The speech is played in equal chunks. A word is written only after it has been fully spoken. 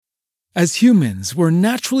As humans, we're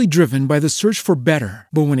naturally driven by the search for better.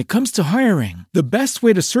 But when it comes to hiring, the best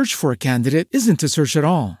way to search for a candidate isn't to search at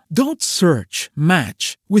all. Don't search,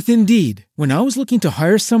 match with Indeed. When I was looking to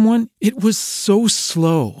hire someone, it was so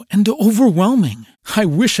slow and overwhelming. I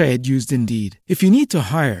wish I had used Indeed. If you need to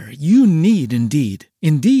hire, you need Indeed.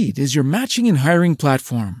 Indeed is your matching and hiring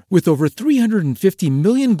platform with over 350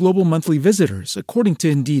 million global monthly visitors, according to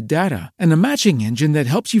Indeed data, and a matching engine that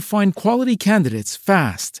helps you find quality candidates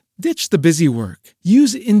fast. Ditch the busy work.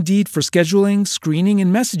 Use Indeed for scheduling, screening,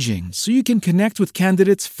 and messaging so you can connect with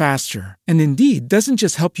candidates faster. And Indeed doesn't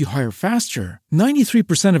just help you hire faster.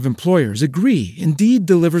 93% of employers agree Indeed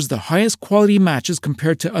delivers the highest quality matches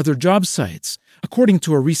compared to other job sites, according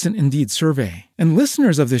to a recent Indeed survey. And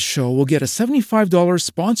listeners of this show will get a $75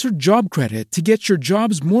 sponsored job credit to get your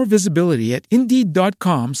jobs more visibility at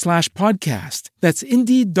Indeed.com/podcast. That's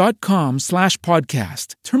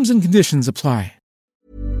Indeed.com/podcast. Terms and conditions apply.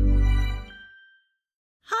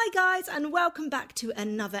 Hi guys, and welcome back to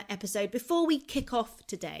another episode. Before we kick off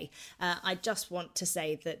today, I just want to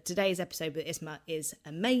say that today's episode with Isma is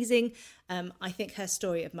amazing. I think her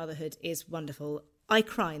story of motherhood is wonderful. I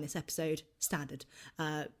cry in this episode, standard.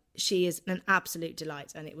 She is an absolute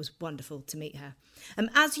delight, and it was wonderful to meet her.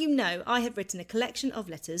 As you know, I have written a collection of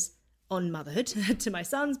letters on motherhood to my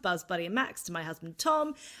sons, Buzz, Buddy and Max, to my husband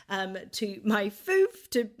Tom, to my foof,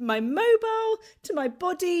 to my mobile, to my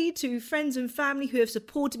body, to friends and family who have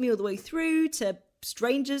supported me all the way through, to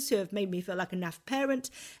strangers who have made me feel like a naff parent.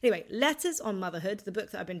 Anyway, Letters on Motherhood, the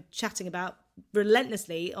book that I've been chatting about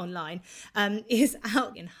relentlessly online, is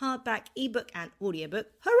out in hardback, ebook and audiobook.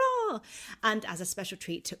 Hurrah! And as a special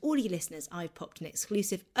treat to all you listeners, I've popped an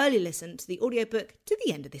exclusive early listen to the audiobook to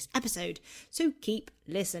the end of this episode. So keep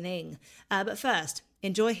listening. But first,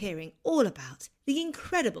 enjoy hearing all about the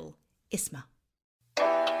incredible Isma.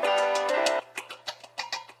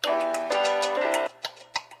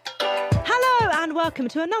 And welcome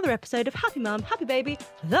to another episode of Happy Mum, Happy Baby,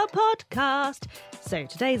 the podcast. So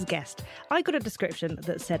today's guest, I got a description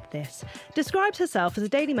that said this. Describes herself as a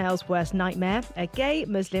Daily Mail's worst nightmare, a gay,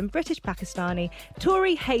 Muslim, British Pakistani,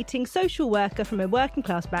 Tory-hating social worker from a working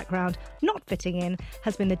class background, not fitting in,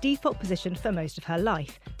 has been the default position for most of her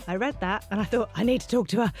life. I read that and I thought, I need to talk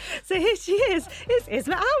to her. So here she is. It's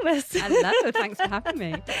Isma Almas. Hello, thanks for having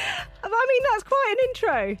me. I mean, that's quite an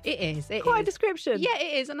intro. It is. Quite a description. Yeah,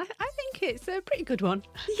 it is. And I think it's a pretty good one.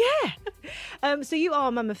 Yeah. So you are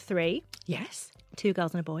a mum of 3. Yes. 2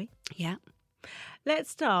 girls and a boy. Yeah.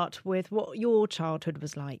 Let's start with what your childhood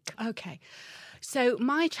was like. Okay. So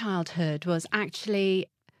my childhood was actually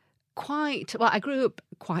I grew up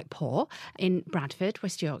quite poor in Bradford,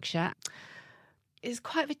 West Yorkshire. It's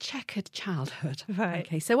quite a checkered childhood. Right.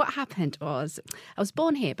 Okay, so what happened was I was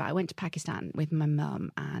born here, but I went to Pakistan with my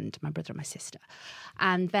mum and my brother and my sister.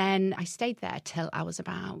 And then I stayed there till I was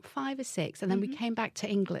about 5 or 6. And then we came back to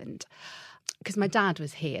England because my dad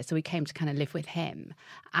was here. So we came to kind of live with him.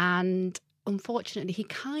 And unfortunately, he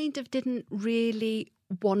kind of didn't really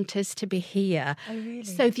want us to be here. Oh, really?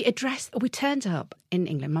 So the address, we turned up in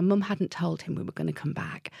England. My mum hadn't told him we were going to come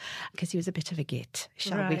back because he was a bit of a git,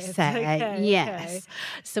 shall we say. Okay, yes. okay.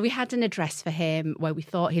 So we had an address for him where we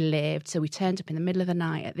thought he lived. So we turned up in the middle of the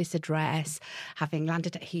night at this address, having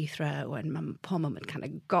landed at Heathrow, and my poor mum had kind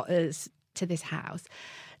of got us to this house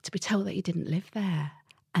to be told that he didn't live there.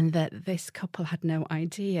 And that this couple had no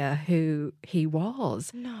idea who he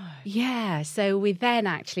was. No. Yeah. So we then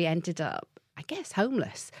actually ended up, I guess,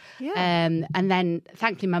 homeless. Yeah. And then,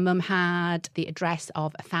 thankfully, my mum had the address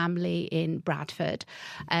of a family in Bradford.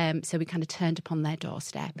 So we kind of turned upon their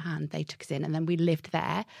doorstep and they took us in. And then we lived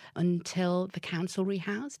there until the council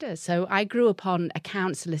rehoused us. So I grew up on a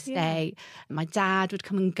council estate. Yeah. My dad would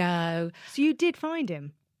come and go. So you did find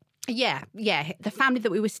him? Yeah. The family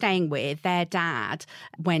that we were staying with, their dad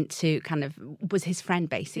went to was his friend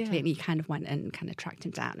basically, and he kind of went and kind of tracked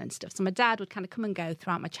him down and stuff. So my dad would kind of come and go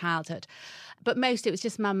throughout my childhood. But most it was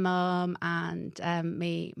just my mum and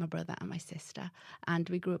me, my brother and my sister. And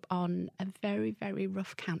we grew up on a very, very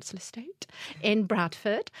rough council estate in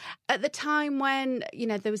Bradford. At the time when,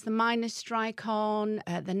 there was the miners' strike on,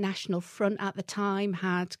 the National Front at the time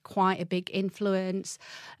had quite a big influence.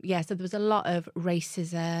 Yeah, so there was a lot of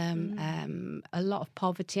racism, a lot of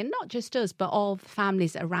poverty, and not just us, but all the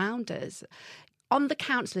families around us. On the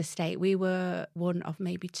council estate, we were one of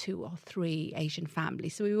maybe 2 or 3 Asian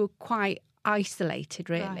families, so we were quite isolated,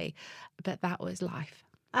 really. Right. But that was life.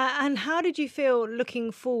 And how did you feel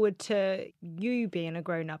looking forward to you being a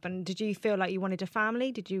grown-up? And did you feel like you wanted a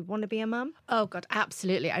family? Did you want to be a mum? Oh, God,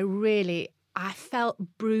 absolutely. I felt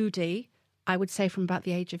broody. I would say from about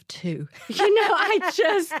the age of 2.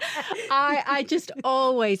 I just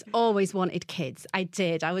always wanted kids. I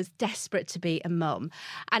did. I was desperate to be a mum.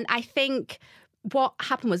 And I think what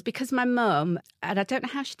happened was, because my mum, and I don't know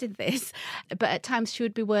how she did this, but at times she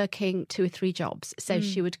would be working 2 or 3 jobs. So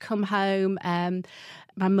she would come home.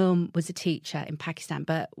 My mum was a teacher in Pakistan,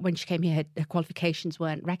 but when she came here, her qualifications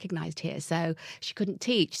weren't recognised here. So she couldn't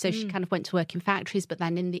teach. So she kind of went to work in factories. But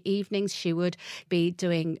then in the evenings, she would be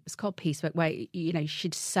doing, it's called piecework, where,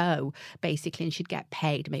 she'd sew basically, and she'd get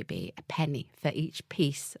paid maybe a penny for each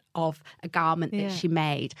piece of a garment that she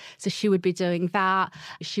made. So she would be doing that.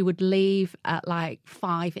 She would leave at like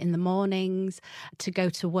 5 in the mornings to go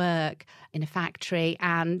to work in a factory.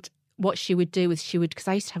 And what she would do is because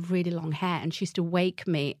I used to have really long hair, and she used to wake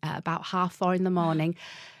me at about 4:30 in the morning,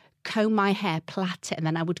 comb my hair, plait it, and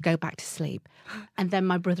then I would go back to sleep. And then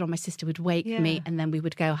my brother or my sister would wake me, and then we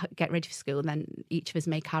would go get ready for school, and then each of us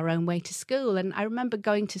make our own way to school. And I remember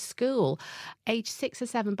going to school age 6 or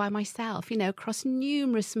 7 by myself, across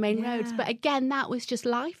numerous main roads. But again, that was just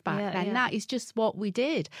life back then. That is just what we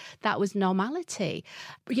did. That was normality.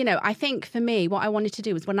 I think for me, what I wanted to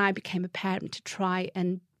do was, when I became a parent, to try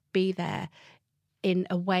and be there in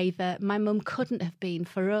a way that my mum couldn't have been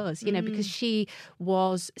for us, because she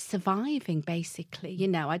was surviving, basically.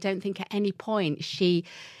 I don't think at any point she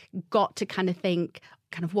got to kind of think,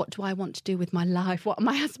 what do I want to do with my life? What are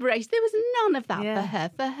my aspirations? There was none of that for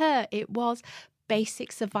her. For her, it was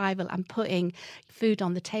basic survival and putting food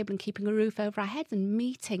on the table and keeping a roof over our heads and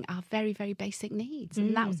meeting our very, very basic needs.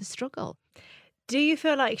 And that was the struggle. Do you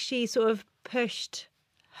feel like she sort of pushed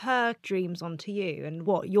her dreams onto you and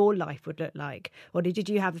what your life would look like? Or did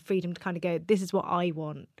you have the freedom to kind of go, this is what I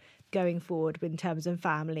want going forward in terms of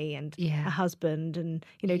family and a husband? And,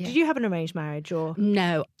 did you have an arranged marriage or?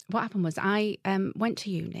 No. What happened was I went to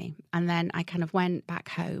uni, and then I kind of went back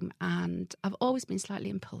home, and I've always been slightly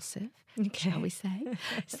impulsive, shall we say.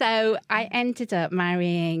 So I ended up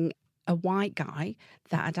marrying a white guy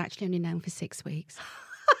that I'd actually only known for 6 weeks.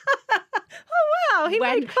 He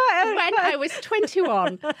when I was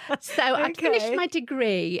 21. So I'd finished my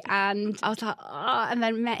degree, and I was like, and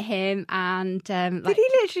then met him. And did he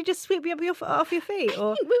literally just sweep you up off your feet?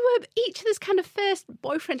 Or? We were each other's kind of first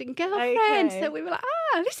boyfriend and girlfriend. So we were like,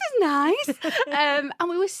 this is nice. And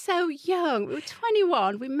we were so young. We were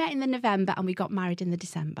 21. We met in the November, and we got married in the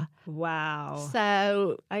December. Wow.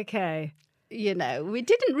 So we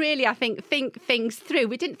didn't really, I think things through.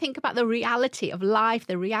 We didn't think about the reality of life,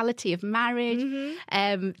 the reality of marriage,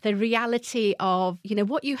 the reality of,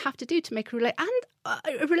 what you have to do to make a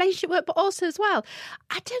relationship work, but also as well,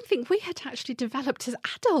 I don't think we had actually developed as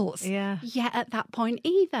adults yet at that point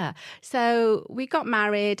either. So we got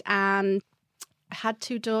married and had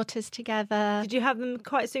 2 daughters together. Did you have them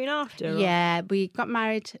quite soon after? Or? Yeah, we got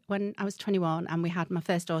married when I was 21, and we had my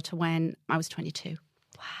first daughter when I was 22.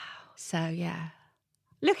 Wow. So, yeah.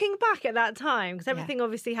 Looking back at that time, because everything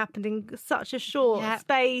obviously happened in such a short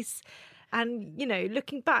space, and,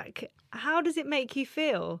 looking back, how does it make you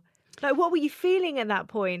feel? Like, what were you feeling at that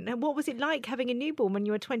point? And what was it like having a newborn when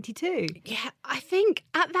you were 22? Yeah, I think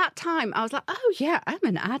at that time I was like, oh, yeah, I'm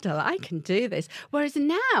an adult. I can do this. Whereas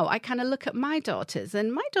now I kind of look at my daughters,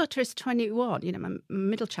 and my daughter is 21. My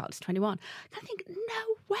middle child is 21. I think,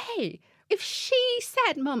 no way. If she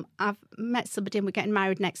said, Mum, I've met somebody and we're getting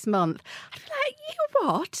married next month, I'd be like, you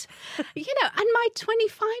what? And my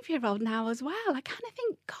 25-year-old now as well. I kind of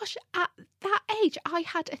think, gosh, at that age, I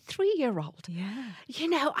had a 3-year-old. Yeah.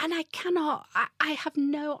 And I have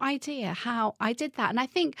no idea how I did that. And I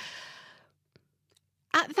think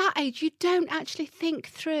at that age, you don't actually think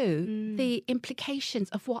through the implications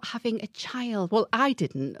of what having a child. Well, I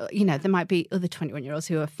didn't. There might be other 21-year-olds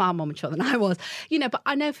who are far more mature than I was. But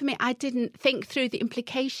I know for me, I didn't think through the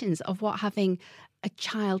implications of what having a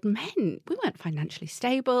child meant. We weren't financially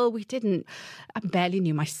stable. I barely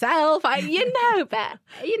knew myself. But,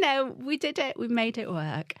 we did it. We made it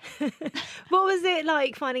work. What was it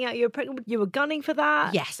like finding out you were pregnant? You were gunning for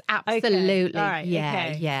that? Yes, absolutely. Okay. All right,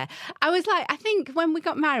 yeah. I was like, I think when we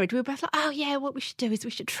got married, we were both like, oh, yeah, what we should do is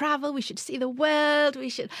we should travel. We should see the world. I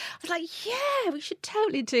was like, yeah, we should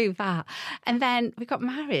totally do that. And then we got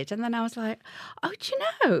married. And then I was like, oh, do you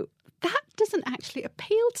know, that doesn't actually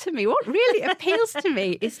appeal to me. What really appeals to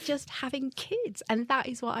me is just having kids. And that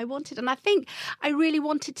is what I wanted. And I think I really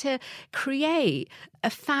wanted to create a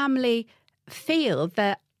family feel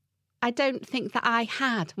that I don't think that I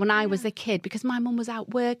had when I was a kid, because my mum was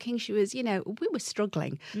out working. She was, we were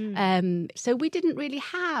struggling. So we didn't really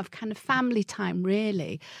have kind of family time,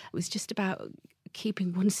 really. It was just about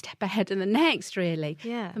keeping one step ahead of the next, really,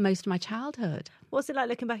 for most of my childhood. What's it like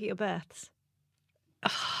looking back at your births?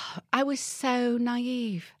 I was so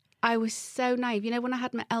naive. You know, when I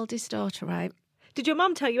had my eldest daughter, right? Did your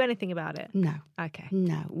mum tell you anything about it? No. Okay.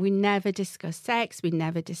 No, we never discussed sex. We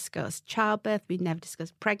never discussed childbirth. We never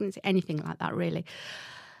discussed pregnancy, anything like that, really.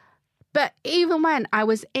 But even when I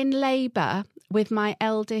was in labour with my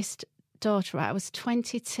eldest daughter, I was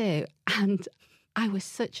 22, and I was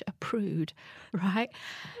such a prude, right?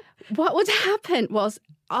 What would happen was,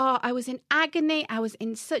 I was in agony. I was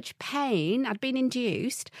in such pain. I'd been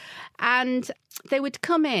induced. And they would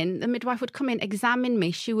come in, the midwife would come in, examine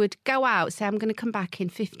me. She would go out, say, I'm going to come back in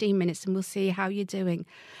 15 minutes and we'll see how you're doing.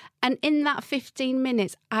 And in that 15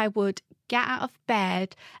 minutes, I would get out of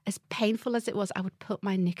bed. As painful as it was, I would put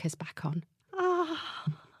my knickers back on. Oh.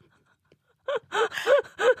 And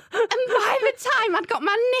by the time I'd got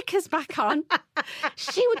my knickers back on,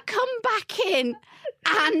 she would come back in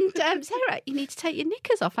and Sarah, you need to take your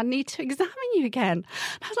knickers off. I need to examine you again.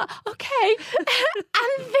 And I was like, okay.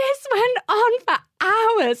 And this went on for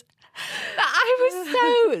hours.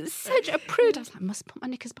 I was such a prude. I was like, I must put my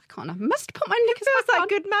knickers back on. I must put my knickers back on. Feels like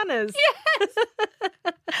good manners.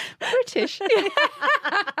 Yes. British. Yeah.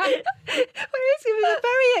 It was a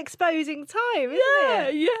very exposing time, isn't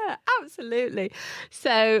it? Yeah, absolutely.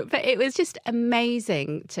 So, but it was just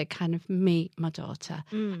amazing to kind of meet my daughter.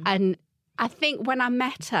 And I think when I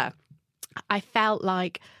met her, I felt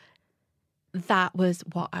like that was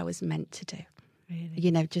what I was meant to do. Really?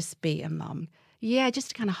 You know, just be a mum. Yeah, just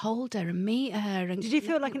to kind of hold her and meet her. And did you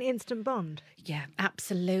feel like an instant bond? Yeah,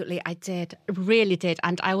 absolutely. I did. Really did.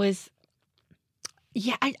 And I was,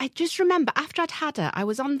 I just remember after I'd had her, I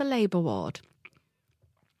was on the labour ward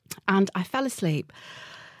and I fell asleep.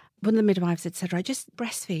 One of the midwives had said, right, just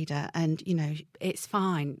breastfeed her and, you know, it's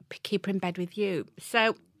fine. Keep her in bed with you.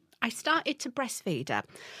 So I started to breastfeed her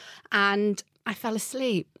and I fell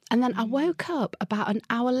asleep. And then I woke up about an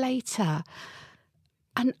hour later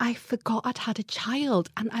and I forgot I'd had a child.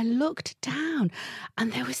 And I looked down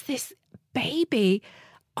and there was this baby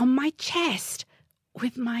on my chest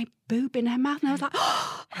with my boob in her mouth. And I was like,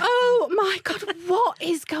 oh my God, what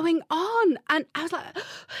is going on? And I was like,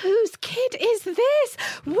 whose kid is this?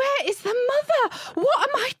 Where is the mother? What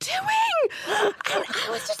am I doing? And I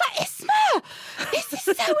was just like, Isma, this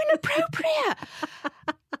is so inappropriate.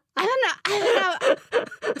 And then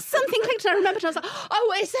something clicked and I remembered. I was like,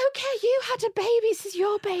 oh, it's okay. You had a baby. This is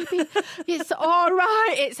your baby. It's all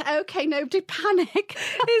right. It's okay. Nobody panic. It's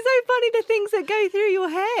so funny the things that go through your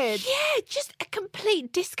head. Yeah, just a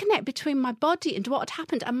complete disconnect between my body and what had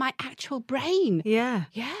happened and my actual brain. Yeah.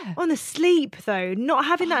 Yeah. On the sleep, though, not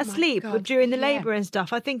having that my sleep God, during the yeah. labour and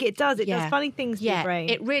stuff, I think it does. It does funny things to your brain.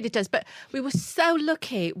 It really does. But we were so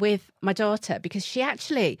lucky with my daughter because she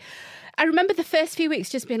actually... I remember the first few weeks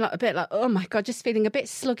just being like a bit like, oh my God, just feeling a bit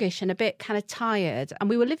sluggish and a bit kind of tired. And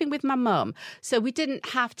we were living with my mum, so we didn't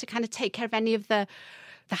have to kind of take care of any of the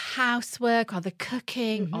housework or the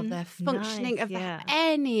cooking or the functioning of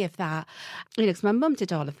any of that. You know, because my mum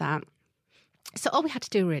did all of that. So all we had to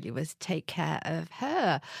do really was take care of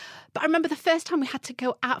her. But I remember the first time we had to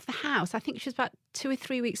go out of the house, I think she was about 2 or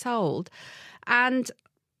 3 weeks old. And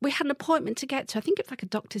we had an appointment to get to. I think it was like a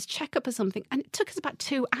doctor's checkup or something. And it took us about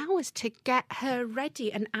 2 hours to get her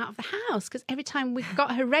ready and out of the house. Because every time we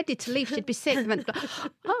got her ready to leave, she'd be sick. And then,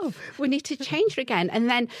 oh, we need to change her again. And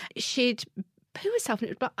then she'd poo herself and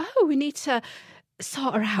it would be like, oh, we need to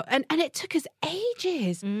sort her out. And it took us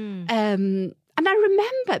ages. And I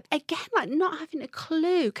remember, again, like not having a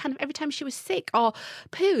clue, kind of every time she was sick or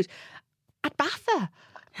pooed, I'd bath her.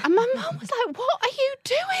 And my mum was like, what are you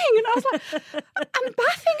doing? And I was like, I'm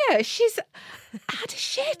bathing her. She's had a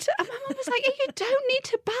shit. And my mum was like, you don't need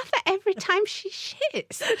to bath her every time she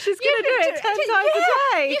shits. She's going to do it 10 times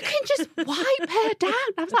a day. You can just wipe her down.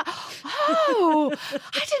 I was like, oh,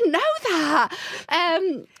 I didn't know that.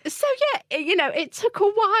 So, yeah, you know, it took a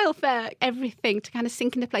while for everything to kind of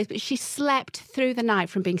sink into place. But she slept through the night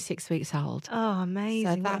from being 6 weeks old. Oh,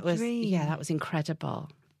 amazing. So that was incredible.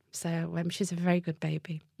 So she's a very good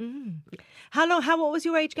baby. What was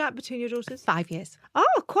your age gap between your daughters? 5 years.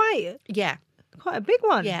 Oh, quite a big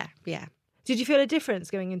one. Yeah. Did you feel a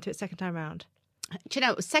difference going into it second time round? Do you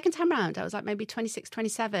know, second time round, I was like maybe 26,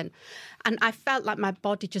 27. And I felt like my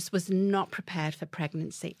body just was not prepared for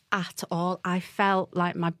pregnancy at all. I felt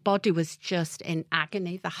like my body was just in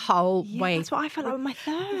agony the whole way. That's what I felt like with my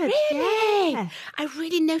third. Really? Yeah. I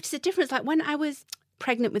really noticed a difference. Like when I was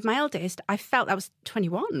pregnant with my eldest, I felt I was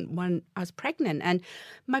 21 when I was pregnant and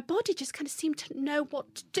my body just kind of seemed to know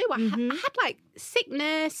what to do. I had like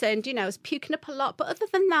sickness and, you know, I was puking up a lot. But other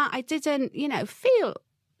than that, I didn't, you know, feel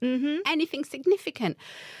anything significant.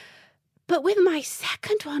 But with my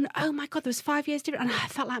second one, oh my God, there was 5 years different. And I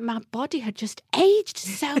felt like my body had just aged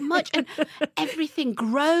so much and everything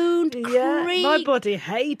groaned, creaked. My body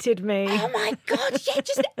hated me. Oh my God,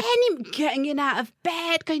 just getting in out of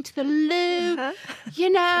bed, going to the loo.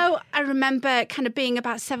 You know, I remember kind of being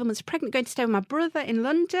about 7 months pregnant, going to stay with my brother in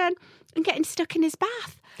London and getting stuck in his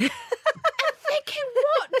bath. And thinking,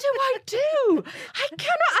 what do I do? I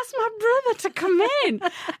cannot ask my brother to come in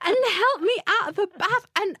and help me out of the bath.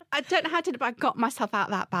 And I don't know how I did it, but I got myself out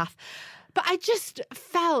of that bath. But I just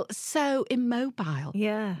felt so immobile.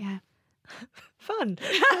 Yeah. Yeah. Fun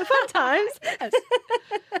times.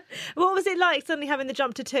 What was it like suddenly having the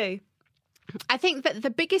jump to 2? I think that the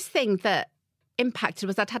biggest thing that impacted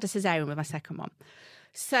was I'd had a cesarean with my second one.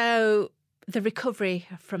 So the recovery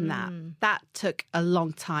from that took a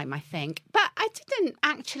long time, I think. But I didn't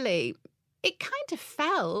actually, it kind of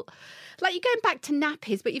felt like you're going back to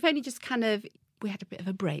nappies, but you've only just kind of, we had a bit of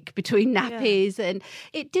a break between nappies and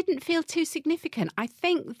it didn't feel too significant. I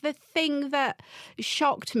think the thing that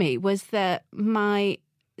shocked me was that my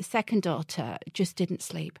second daughter just didn't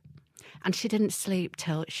sleep. And she didn't sleep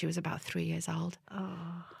till she was about 3 years old.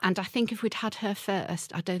 Oh. And I think if we'd had her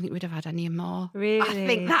first, I don't think we'd have had any more. Really? I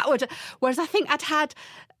think that would... Whereas I think I'd had...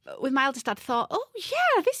 With my eldest, I'd thought, oh,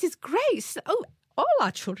 yeah, this is great. So, all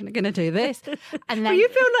our children are going to do this. And then... Well, you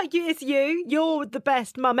feel like it's you. You're the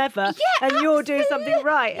best mum ever. Yeah, and you're doing something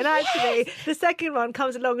right. And actually, the second one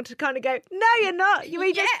comes along to kind of go, no, you're not.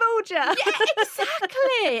 We just fooled you. Yeah,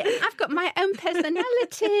 exactly. I've got my own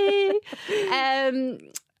personality.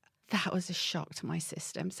 That was a shock to my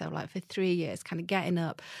system. So like for 3 years, kind of getting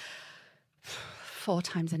up 4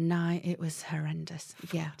 times a night, it was horrendous.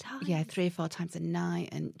 Yeah, 3 or 4 times a night,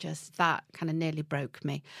 and just that kind of nearly broke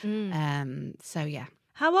me. So yeah.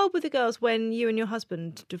 How old were the girls when you and your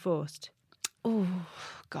husband divorced? Oh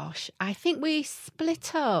gosh, I think we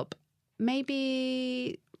split up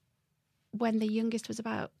maybe when the youngest was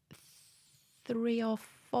about 3 or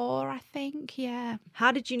 4, I think. Yeah.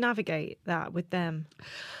 How did you navigate that with them?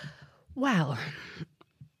 Well,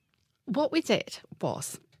 what we did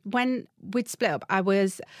was, when we'd split up, I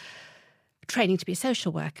was training to be a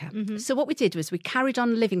social worker. So what we did was we carried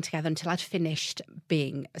on living together until I'd finished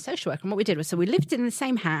being a social worker. And what we did was, so we lived in the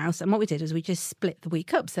same house, and what we did was we just split the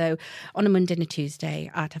week up. So on a Monday and a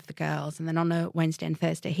Tuesday, I'd have the girls, and then on a Wednesday and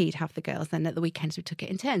Thursday, he'd have the girls. Then at the weekends, we took it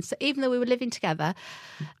in turns. So even though we were living together,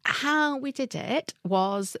 how we did it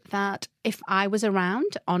was that if I was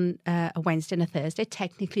around on a Wednesday and a Thursday,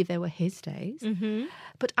 technically they were his days,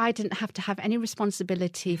 but I didn't have to have any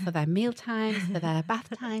responsibility for their meal times, for their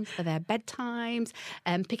bath times, for their bedtimes,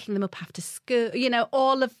 picking them up after school, you know,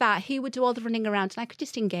 all of that. He would do all the running around, and I could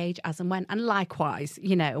just engage as and when. And likewise,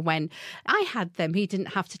 you know, when I had them, he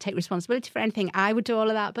didn't have to take responsibility for anything. I would do all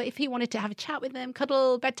of that. But if he wanted to have a chat with them,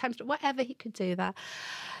 cuddle, bedtimes, whatever, he could do that.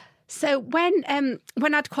 So when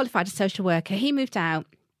I'd qualified as social worker, he moved out.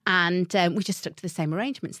 And we just stuck to the same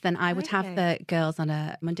arrangements. Then I would have the girls on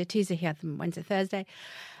a Monday, Tuesday. He had them Wednesday, Thursday.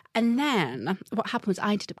 And then what happened was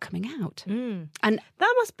I ended up coming out. And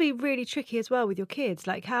that must be really tricky as well with your kids.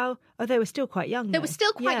 Like how... Oh, they were still quite young. They were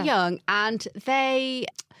still quite young, and they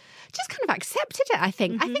just kind of accepted it, I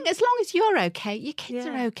think. I think as long as you're okay, your kids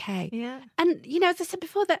are okay. Yeah. And, you know, as I said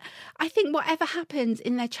before, that I think whatever happens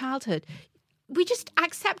in their childhood, we just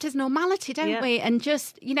accept as normality, don't we? And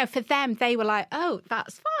just, you know, for them, they were like, oh,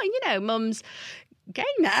 that's fine. You know, mum's gay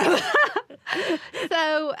now.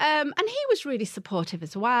 So, and he was really supportive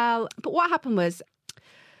as well. But what happened was,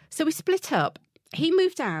 so we split up. He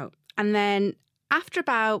moved out. And then after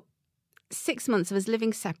about 6 months of us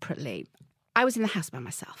living separately, I was in the house by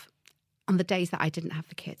myself on the days that I didn't have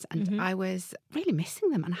the kids. And I was really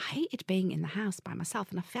missing them. And I hated being in the house by myself.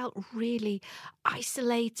 And I felt really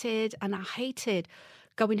isolated. And I hated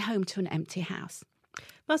going home to an empty house.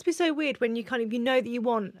 Must be so weird when you kind of, you know that you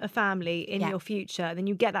want a family in your future. And then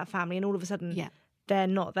you get that family and all of a sudden they're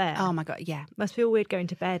not there. Oh, my God, yeah. Must feel weird going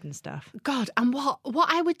to bed and stuff. God, and what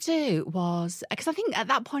I would do was, because I think at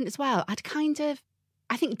that point as well, I'd kind of,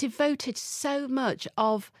 I think, devoted so much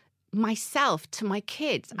of myself to my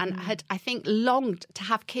kids and had, I think, longed to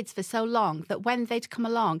have kids for so long that when they'd come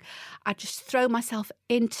along, I'd just throw myself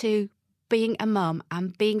into being a mum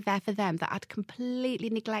and being there for them, that I'd completely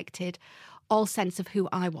neglected all sense of who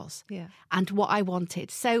I was and what I wanted.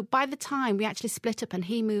 So by the time we actually split up and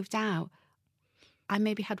he moved out, I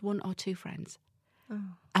maybe had 1 or 2 friends.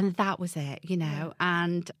 And that was it, you know.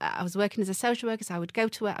 And I was working as a social worker, so I would go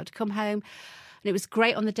to work, I would come home. And it was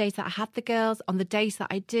great on the days that I had the girls. On the days that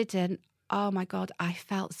I didn't, oh my God, I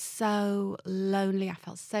felt so lonely. I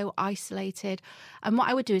felt so isolated. And what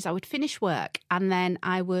I would do is I would finish work and then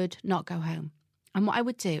I would not go home. And what I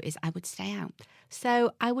would do is I would stay out.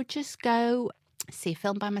 So I would just go see a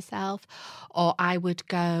film by myself, or I would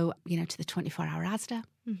go, to the 24-hour Asda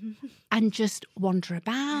and just wander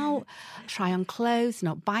about, try on clothes,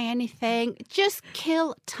 not buy anything, just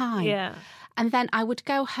kill time. Yeah. And then I would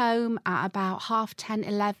go home at about 10:30,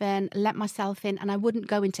 11, let myself in, and I wouldn't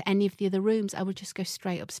go into any of the other rooms. I would just go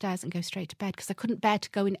straight upstairs and go straight to bed because I couldn't bear to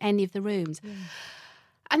go in any of the rooms. Yeah.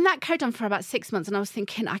 And that carried on for about 6 months, and I was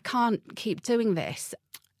thinking, I can't keep doing this.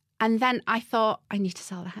 And then I thought, I need to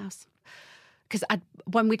sell the house. Because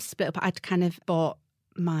when we'd split up, I'd kind of bought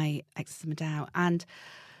my ex-husband out. And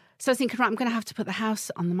so I was thinking, right, I'm going to have to put the house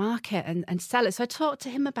on the market and sell it. So I talked to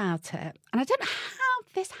him about it. And I don't know how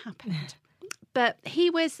this happened. But he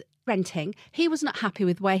was renting. He was not happy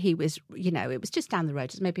with where he was, it was just down the road.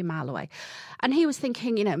 It was maybe a mile away. And he was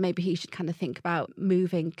thinking, maybe he should kind of think about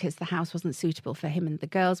moving because the house wasn't suitable for him and the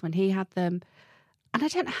girls when he had them. And I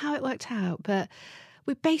don't know how it worked out, but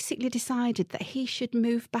we basically decided that he should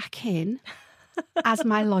move back in as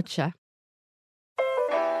my lodger.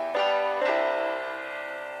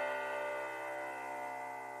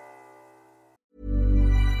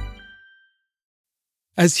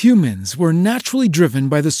 As humans, we're naturally driven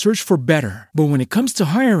by the search for better. But when it comes to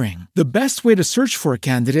hiring, the best way to search for a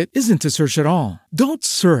candidate isn't to search at all. Don't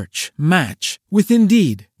search, match with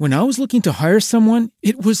Indeed. When I was looking to hire someone,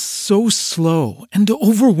 it was so slow and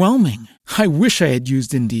overwhelming. I wish I had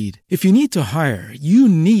used Indeed. If you need to hire, you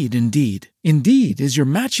need Indeed. Indeed is your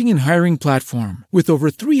matching and hiring platform with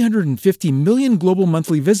over 350 million global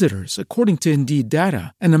monthly visitors, according to Indeed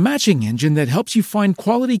data, and a matching engine that helps you find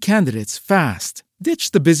quality candidates fast.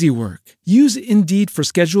 Ditch the busy work. Use Indeed for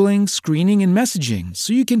scheduling, screening, and messaging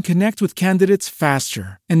so you can connect with candidates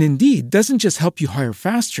faster. And Indeed doesn't just help you hire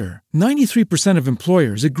faster. 93% of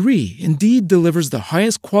employers agree Indeed delivers the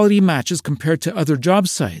highest quality matches compared to other job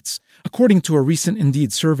sites, according to a recent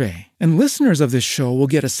Indeed survey. And listeners of this show will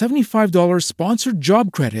get a $75 sponsored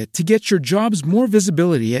job credit to get your jobs more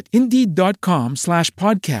visibility at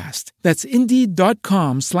Indeed.com/podcast. That's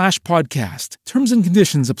Indeed.com/podcast. Terms and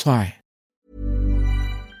conditions apply.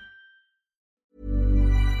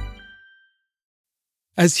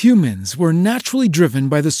 As humans, we're naturally driven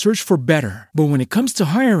by the search for better. But when it comes to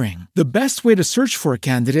hiring, the best way to search for a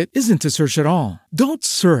candidate isn't to search at all. Don't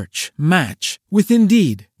search, match with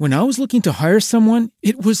Indeed. When I was looking to hire someone,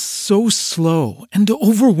 it was so slow and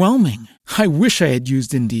overwhelming. I wish I had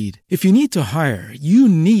used Indeed. If you need to hire, you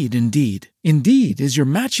need Indeed. Indeed is your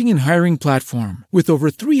matching and hiring platform with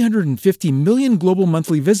over 350 million global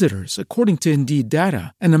monthly visitors, according to Indeed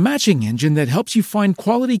data, and a matching engine that helps you find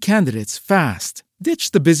quality candidates fast.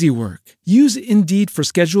 Ditch the busy work. Use Indeed for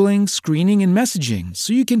scheduling, screening, and messaging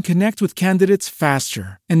so you can connect with candidates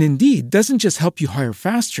faster. And Indeed doesn't just help you hire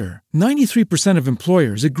faster. 93% of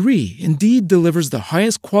employers agree Indeed delivers the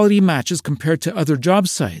highest quality matches compared to other job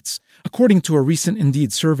sites, according to a recent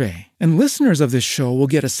Indeed survey. And listeners of this show will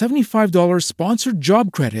get a $75 sponsored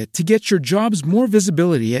job credit to get your jobs more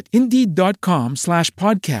visibility at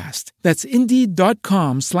Indeed.com/podcast. That's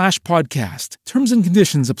Indeed.com/podcast. Terms and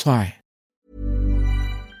conditions apply.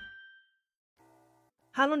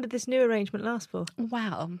 How long did this new arrangement last for?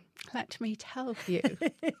 Well, let me tell you.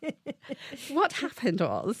 What happened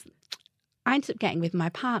was I ended up getting with my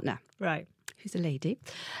partner. Right. Who's a lady.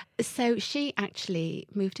 So she actually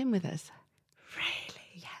moved in with us. Really?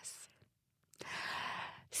 Yes.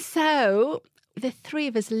 So the three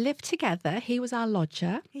of us lived together. He was our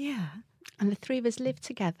lodger. Yeah. And the three of us lived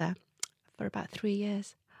together for about 3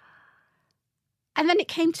 years. And then it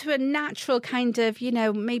came to a natural kind of,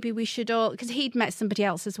 maybe we should all, because he'd met somebody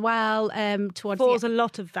else as well. Towards a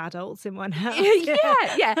lot of adults in one house.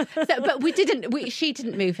 yeah. But she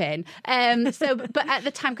didn't move in. But at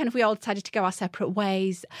the time, kind of, we all decided to go our separate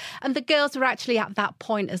ways. And the girls were actually at that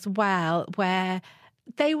point as well, where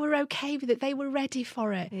they were okay with it. They were ready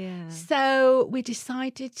for it. Yeah. So we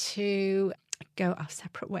decided to go our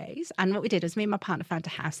separate ways. And what we did was me and my partner found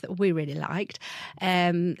a house that we really liked.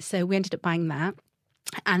 So we ended up buying that.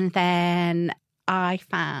 And then I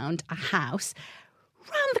found a house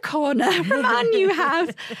round the corner from our new house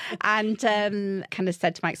and kind of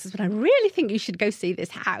said to my ex-husband, I really think you should go see this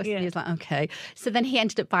house. Yeah. And he was like, okay. So then he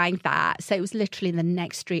ended up buying that. So it was literally the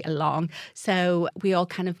next street along. So we all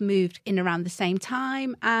kind of moved in around the same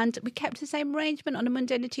time and we kept the same arrangement on a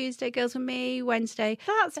Monday and a Tuesday, girls with me, Wednesday.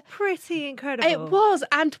 That's pretty incredible. It was.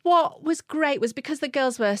 And what was great was because the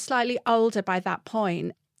girls were slightly older by that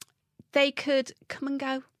point, they could come and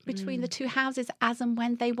go between the two houses as and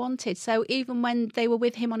when they wanted. So even when they were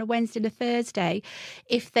with him on a Wednesday and a Thursday,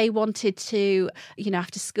 if they wanted to,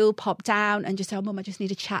 after school pop down and just say, oh, Mum, I just need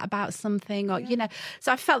to chat about something or,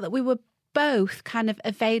 So I felt that we were both kind of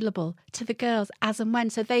available to the girls as and when.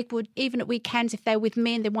 So they would, even at weekends, if they're with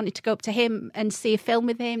me and they wanted to go up to him and see a film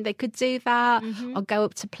with him, they could do that, or go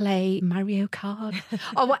up to play Mario Kart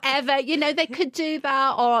or whatever, you know, they could do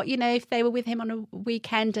that. Or, you know, if they were with him on a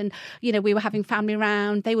weekend and, you know, we were having family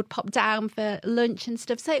round, they would pop down for lunch and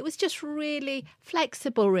stuff. So it was just really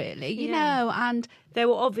flexible, really, you know, and there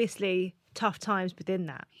were obviously tough times within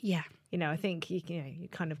that. yeah. You know, I think, you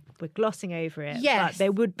kind of were glossing over it. Yes. But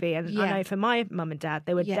there would be. And I know for my mum and dad,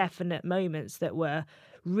 there were Yeah. definite moments that were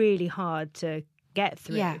really hard to get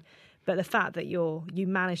through. Yeah. But the fact that you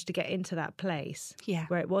managed to get into that place Yeah.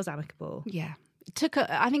 where it was amicable. Yeah.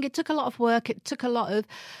 I think it took a lot of work. It took a lot of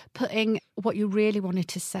putting what you really wanted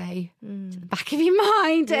to say to the back of your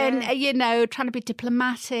mind, and you know, trying to be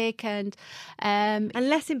diplomatic and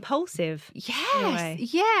less impulsive. in a way.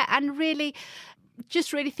 yeah, and really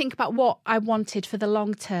think about what I wanted for the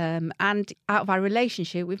long term. And out of our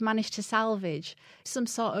relationship, we've managed to salvage some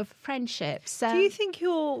sort of friendship. So, Do you think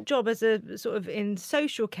your job as a sort of in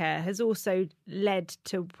social care has also led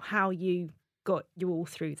to how you got you all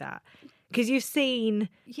through that? Because you've seen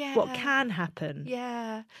what can happen.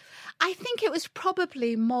 Yeah. I think it was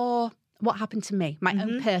probably more what happened to me, my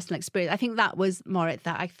own personal experience. I think that was more it,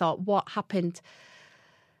 that I thought what happened.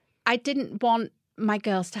 I didn't want my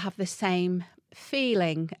girls to have the same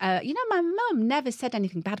feeling. You know, my mum never said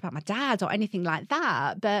anything bad about my dad or anything like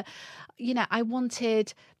that. But, you know, I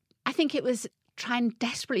think it was trying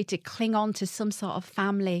desperately to cling on to some sort of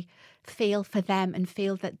family feel for them and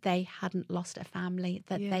feel that they hadn't lost a family,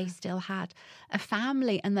 that they still had a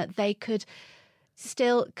family, and that they could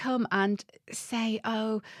still come and say,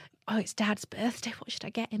 oh, it's Dad's birthday, what should I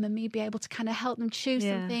get him? And me be able to kind of help them choose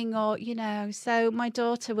something, or, you know. So my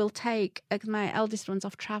daughter will take, my eldest one's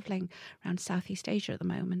off travelling around Southeast Asia at the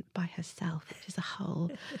moment by herself, which is a whole...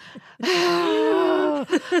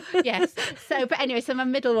 yes. So, but anyway, so my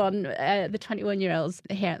middle one, the 21-year-old's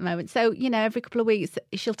here at the moment. So, you know, every couple of weeks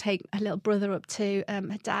she'll take her little brother up to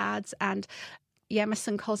her dad's, and my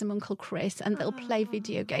son calls him Uncle Chris, and they'll play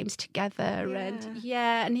video games together.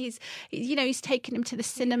 And he's taken him to the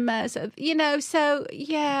cinema, so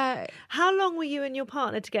How long were you and your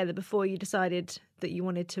partner together before you decided that you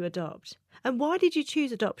wanted to adopt? And why did you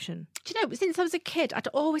choose adoption? Do you know, since I was a kid, I'd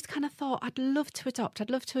always kind of thought I'd love to adopt.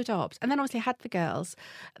 And then obviously I had the girls.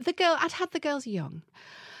 I'd had the girls young.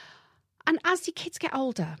 And as your kids get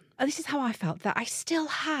older, and this is how I felt, that I still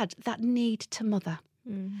had that need to mother.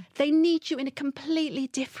 They need you in a completely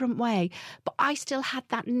different way, but I still had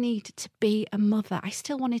that need to be a mother. I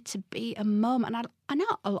still wanted to be a mum, and I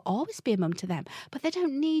know I'll always be a mum to them, but they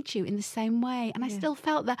don't need you in the same way. And I still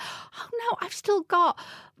felt that, oh no, I've still got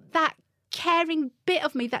that caring bit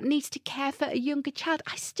of me that needs to care for a younger child.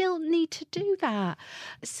 I still need to do that.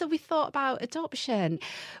 So we thought about adoption.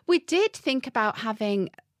 We did think about having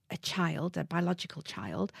a child, a biological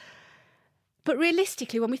child. But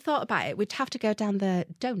realistically, when we thought about it, we'd have to go down the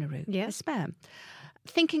donor route, the sperm.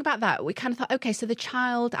 Thinking about that, we kind of thought, okay, so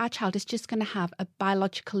our child is just going to have a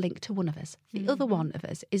biological link to one of us. The other one of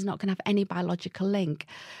us is not going to have any biological link.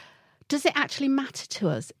 Does it actually matter to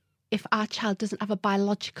us if our child doesn't have a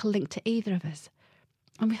biological link to either of us?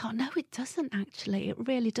 And we thought, no, it doesn't actually. It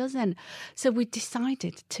really doesn't. So we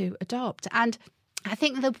decided to adopt. And I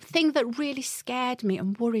think the thing that really scared me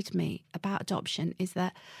and worried me about adoption is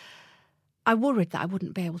that I worried that I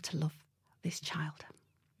wouldn't be able to love this child.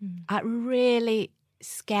 It really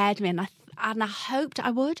scared me, and I hoped I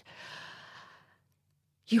would.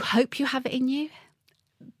 You hope you have it in you,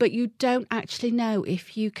 but you don't actually know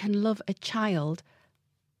if you can love a child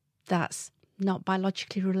that's not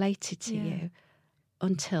biologically related to you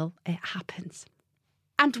until it happens.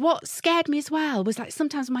 And what scared me as well was, like,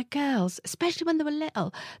 sometimes my girls, especially when they were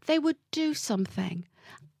little, they would do something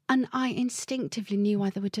and I instinctively knew why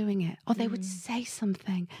they were doing it. Or they would say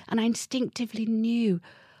something and I instinctively knew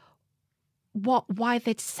why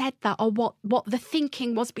they'd said that, or what the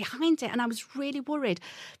thinking was behind it. And I was really worried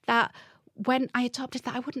that when I adopted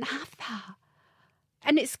that, I wouldn't have that.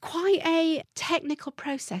 And it's quite a technical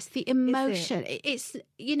process, the emotion. It's,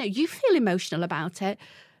 you know, you feel emotional about it,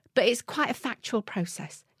 but it's quite a factual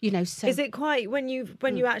process. You know, so is it quite when you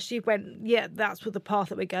actually went, that's what the path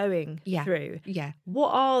that we're going through? Yeah. What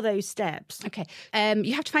are those steps? Okay.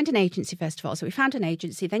 You have to find an agency first of all. So we found an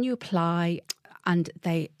agency, then you apply, and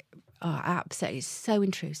they are absolutely so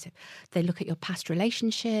intrusive. They look at your past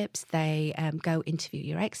relationships, they go interview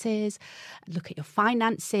your exes, look at your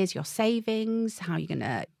finances, your savings, how you're going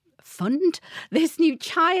to fund this new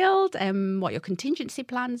child, what your contingency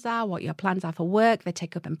plans are, what your plans are for work. They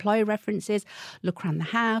take up employer references, look around the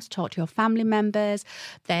house, talk to your family members.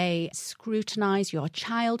 They scrutinise your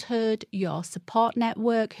childhood, your support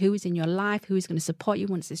network, who is in your life, who is going to support you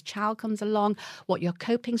once this child comes along, what your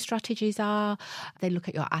coping strategies are. They look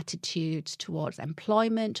at your attitudes towards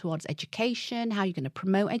employment, towards education, how you're going to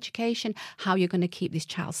promote education, how you're going to keep this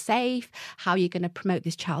child safe, how you're going to promote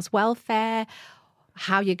this child's welfare,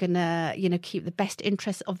 how you're going to, keep the best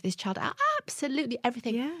interests of this child. Absolutely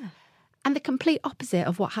everything. Yeah. And the complete opposite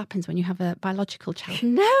of what happens when you have a biological child.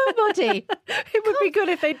 Nobody. It would be good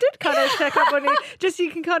if they did kind of check up on you, just so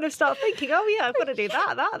you can kind of start thinking, oh, yeah, I've got to do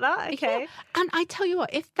that. Okay. Yeah. And I tell you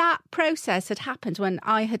what, if that process had happened when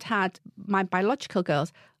I had my biological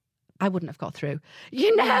girls, I wouldn't have got through.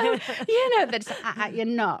 You know that you're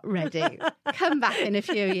not ready. Come back in a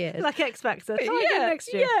few years. Like X Factor. Try again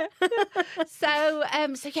next year. Yeah. So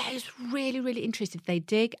it's really, really interesting. They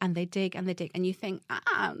dig and they dig and they dig. And you think,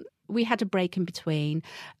 we had a break in between.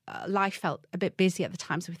 Life felt a bit busy at the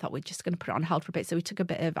time, so we thought we're just going to put it on hold for a bit. So we took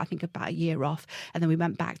about a year off, and then we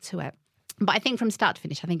went back to it. But I think from start to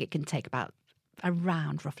finish, I think it can take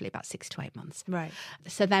roughly about 6 to 8 months. Right.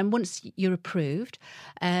 So then once you're approved,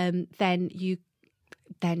 then you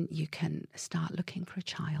can start looking for a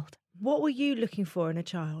child. What were you looking for in a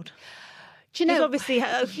child? Do you know? Obviously,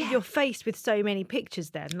 you're faced with so many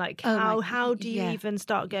pictures then. Like, how do you even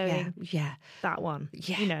start going, that one?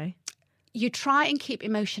 Yeah. You try and keep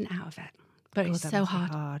emotion out of it. But it's so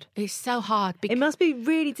hard. It's so hard. It must be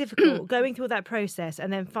really difficult going through all that process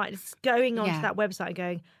and then going onto that website and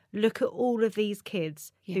going, look at all of these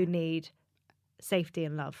kids who need safety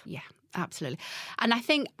and love. Yeah, absolutely. And I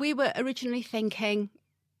think we were originally thinking,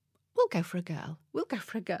 we'll go for a girl. Because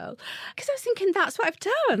I was thinking, that's what I've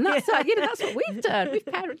done. That's what we've done. We've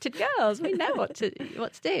parented girls. We know what to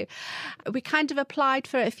do. We kind of applied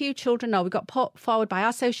for a few children. We got put forward by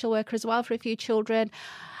our social worker as well for a few children.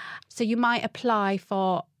 So you might apply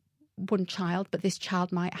for one child, but this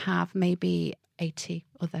child might have maybe 80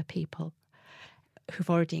 other people who've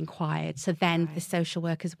already inquired. So then the social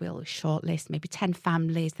workers will shortlist maybe 10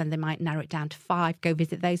 families, then they might narrow it down to 5, go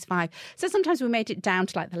visit those 5. So sometimes we made it down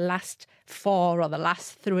to like the last 4 or the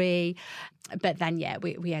last 3. But then,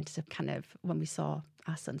 we ended up kind of, when we saw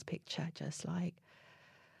our son's picture, just like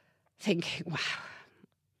thinking, wow,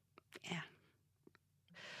 yeah.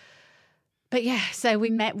 But so we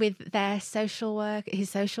met with his social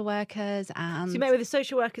workers. And so you met with the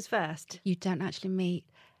social workers first? You don't actually meet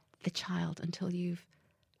the child until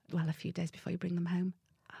a few days before you bring them home.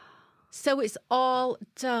 So it's all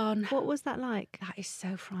done. What was that like? That is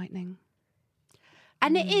so frightening.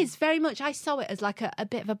 And it is very much, I saw it as like a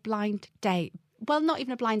bit of a blind date. Well, not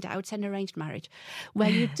even a blind date, I would say an arranged marriage, where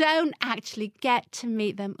you don't actually get to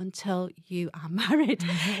meet them until you are married,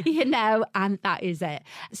 and that is it.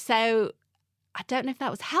 So I don't know if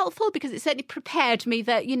that was helpful, because it certainly prepared me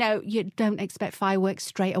that, you don't expect fireworks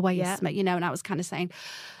straight away, and I was kind of saying,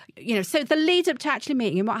 so the lead up to actually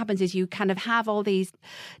meeting him, what happens is you kind of have all these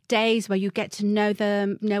days where you get to know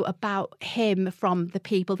them, know about him from the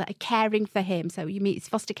people that are caring for him. So you meet his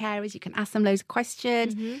foster carers, you can ask them loads of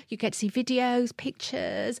questions, you get to see videos,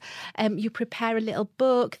 pictures, you prepare a little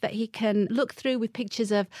book that he can look through with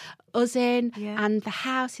pictures of us in and the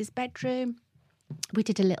house, his bedroom. We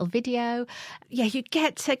did a little video. Yeah, you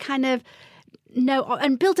get to kind of know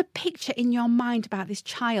and build a picture in your mind about this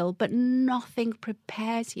child, but nothing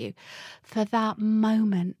prepares you for that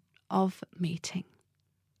moment of meeting.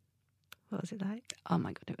 What was it like? Oh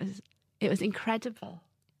my God, it was incredible.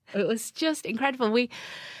 It was just incredible. We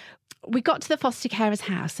got to the foster carer's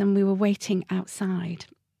house and we were waiting outside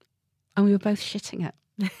and we were both shitting it.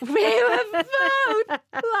 We were both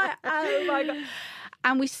like, oh my God.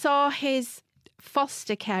 And we saw his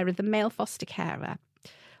foster carer, the male foster carer,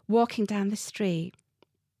 walking down the street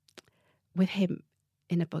with him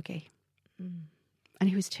in a buggy. And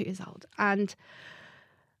he was 2 years old. And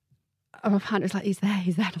my partner was like, he's there. And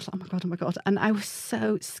I was like, oh my God. And I was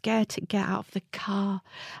so scared to get out of the car.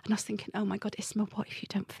 And I was thinking, oh my God, Isma, what if you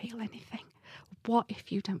don't feel anything? What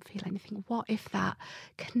if you don't feel anything? What if that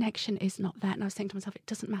connection is not there? And I was saying to myself, it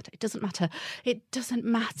doesn't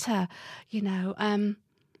matter.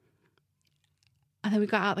 And then we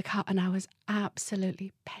got out of the car and I was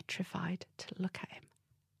absolutely petrified to look at him.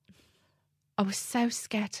 I was so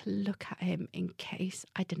scared to look at him in case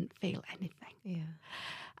I didn't feel anything. Yeah.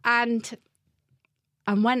 And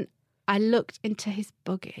when I looked into his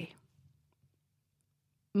buggy,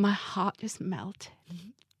 my heart just melted.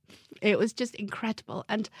 It was just incredible.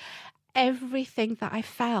 And everything that I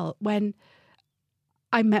felt when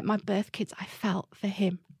I met my birth kids, I felt for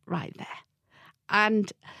him right there.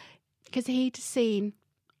 And because he'd seen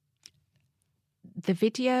the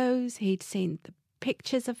videos, he'd seen the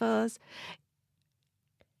pictures of us,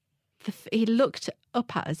 he looked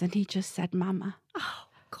up at us and he just said, Mama. Oh,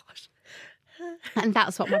 gosh. And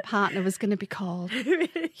that's what my partner was going to be called.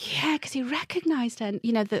 Really? Yeah, because he recognised her. And,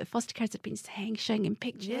 you know, the foster carers had been saying, showing him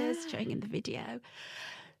pictures, showing him the video.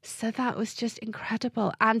 So that was just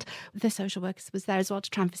incredible. And the social workers was there as well to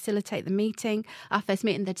try and facilitate the meeting. Our first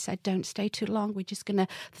meeting, they'd said, don't stay too long. We're just going to,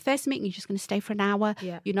 the first meeting, you're just going to stay for an hour.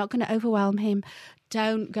 Yeah. You're not going to overwhelm him.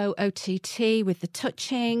 Don't go OTT with the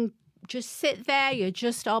touching. Just sit there. You're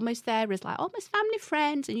just almost there as like almost family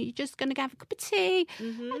friends, and you're just going to have a cup of tea,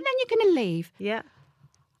 and then you're going to leave. Yeah.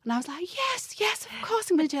 And I was like, yes, of course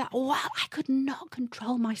I'm going to do that. Well, I could not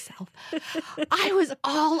control myself. I was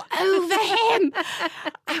all over him.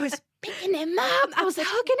 I was picking him up. I was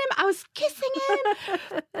hugging him. I was kissing him.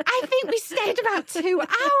 I think we stayed about 2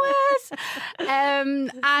 hours.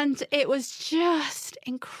 And it was just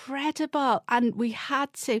incredible. And we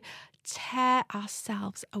had to tear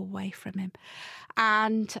ourselves away from him.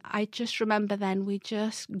 And I just remember then we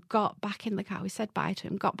just got back in the car. We said bye to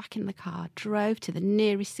him, got back in the car, drove to the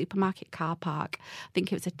nearest supermarket car park. I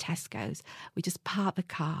think it was a Tesco's. We just parked the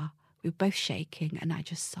car. We were both shaking and I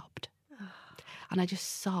just sobbed. And I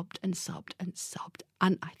just sobbed and sobbed and sobbed.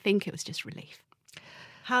 And I think it was just relief.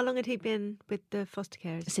 How long had he been with the foster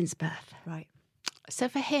carers? Since birth. Right. So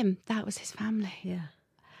for him, that was his family. Yeah.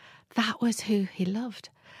 That was who he loved.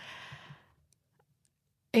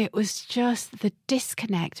 It was just the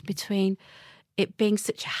disconnect between it being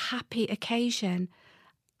such a happy occasion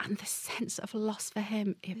and the sense of loss for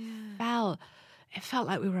him. It felt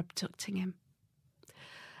like we were abducting him.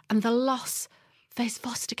 And the loss for his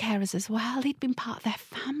foster carers as well. He'd been part of their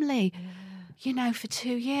family, you know, for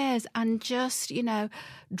 2 years, and just, you know,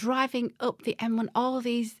 driving up the M1, all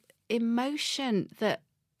these emotion that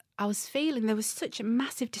I was feeling. There was such a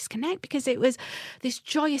massive disconnect because it was this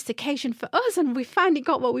joyous occasion for us and we finally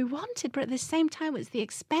got what we wanted, but at the same time it was the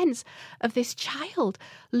expense of this child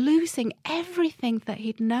losing everything that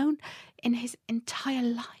he'd known in his entire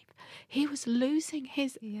life. He was losing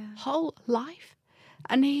his whole life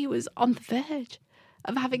and he was on the verge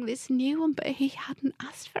of having this new one, but he hadn't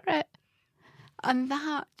asked for it. And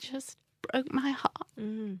that just broke my heart.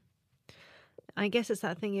 Mm. I guess it's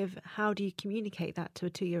that thing of how do you communicate that to a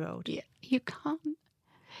 2-year-old? Yeah, you can't.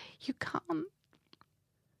 You can't.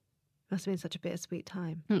 Must have been such a bittersweet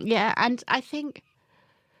time. Yeah, and I think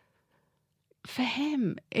for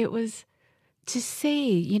him, it was to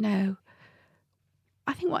see, you know,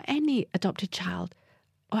 I think what any adopted child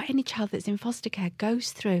or any child that's in foster care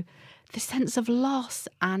goes through, the sense of loss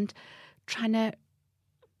and trying to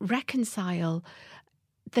reconcile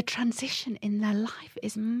the transition in their life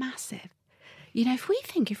is massive. You know, if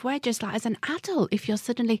we're just like as an adult, if you're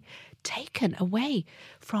suddenly taken away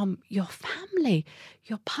from your family,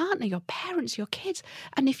 your partner, your parents, your kids,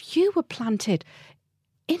 and if you were planted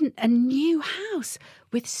in a new house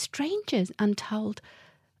with strangers and told,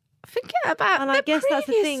 forget about and the I guess that's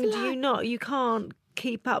the thing, life. you can't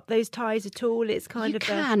keep up those ties at all. It's kind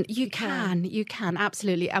you can,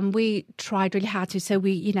 absolutely. And we tried really hard to. So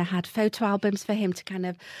we, you know, had photo albums for him to kind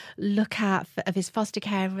of look at of his foster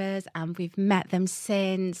carers, and we've met them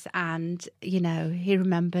since, and, you know, he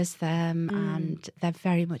remembers them and they're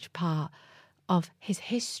very much part of his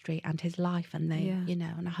history and his life, and they, you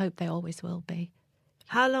know, and I hope they always will be.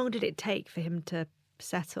 How long did it take for him to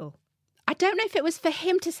settle? I don't know if it was for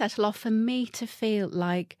him to settle or for me to feel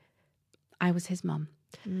like I was his mum.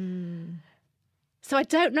 So I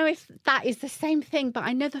don't know if that is the same thing, but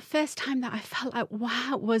I know the first time that I felt like,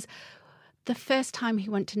 wow, was the first time he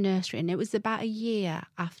went to nursery. And it was about a year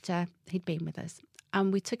after he'd been with us.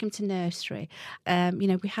 And we took him to nursery. You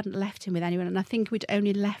know, we hadn't left him with anyone. And I think we'd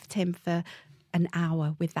only left him for an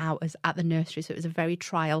hour without us at the nursery. So it was a very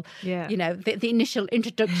trial, you know, the initial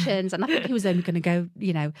introductions. And I think he was only going to go,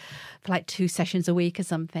 you know, for like 2 sessions a week or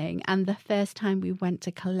something. And the first time we went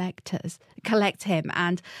to collect him,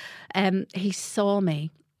 and he saw me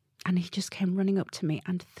and he just came running up to me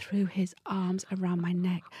and threw his arms around my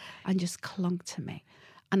neck and just clung to me.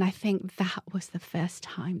 And I think that was the first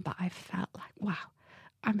time that I felt like, wow,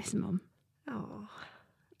 I'm his mum. Oh,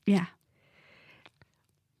 yeah.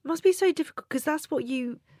 Must be so difficult because that's what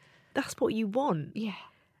you want. Yeah.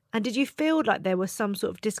 And did you feel like there was some sort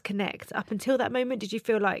of disconnect up until that moment? Did you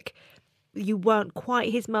feel like you weren't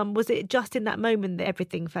quite his mum? Was it just in that moment that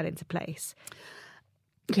everything fell into place?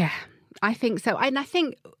 Yeah, I think so. And I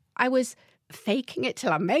think I was faking it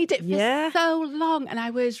till I made it for so long. And I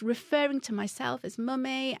was referring to myself as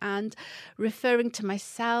mummy and referring to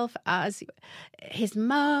myself as his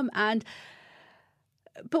mum.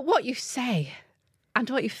 But what you say and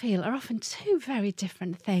what you feel are often two very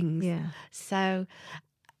different things. Yeah. So,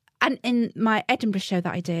 and in my Edinburgh show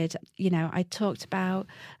that I did, I talked about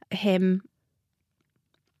him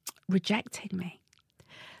rejecting me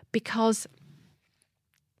because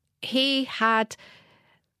he had,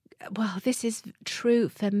 well, this is true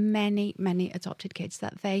for many, many adopted kids,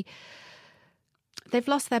 that they've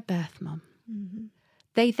lost their birth mum. Mm-hmm.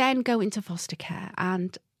 They then go into foster care,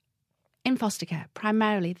 and in foster care,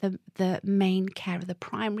 primarily the main carer, the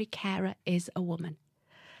primary carer is a woman.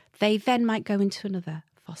 They then might go into another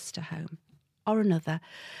foster home or another.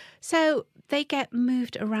 So they get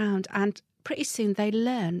moved around, and pretty soon they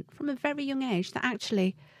learn from a very young age that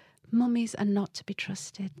actually mummies are not to be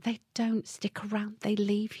trusted. They don't stick around. They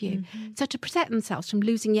leave you. Mm-hmm. So to protect themselves from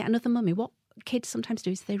losing yet another mummy, what kids sometimes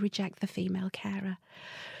do is they reject the female carer.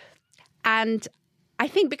 And I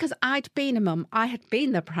think because I'd been a mum, I had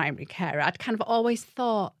been the primary carer, I'd kind of always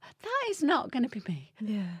thought, that is not going to be me.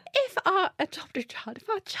 Yeah. If our adopted child, if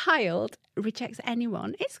our child rejects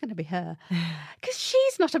anyone, it's going to be her. Because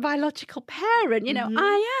she's not a biological parent.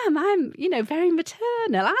 Mm-hmm. I'm very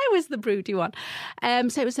maternal. I was the broody one.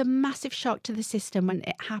 So it was a massive shock to the system when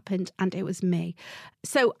it happened, and it was me.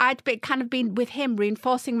 So I'd been with him,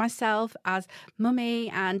 reinforcing myself as mummy,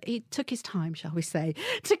 and he took his time, shall we say,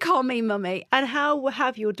 to call me mummy. And how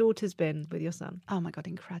have your daughters been with your son? Oh my God,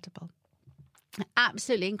 incredible.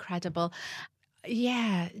 Absolutely incredible.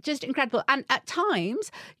 Yeah, just incredible. And at times,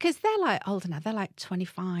 because they're like older now, they're like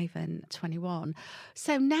 25 and 21.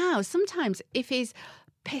 So now sometimes if he's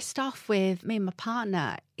pissed off with me and my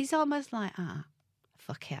partner, he's almost like,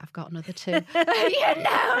 fuck it, I've got another two. He's like,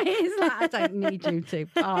 I don't need you to.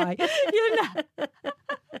 Bye.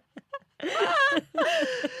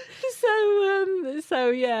 So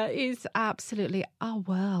yeah, he's absolutely our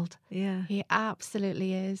world. Yeah. He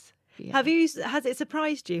absolutely is. Yeah. Has it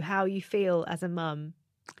surprised you how you feel as a mum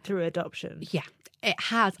through adoption? Yeah, it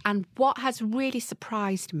has. And what has really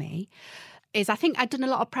surprised me is I think I'd done a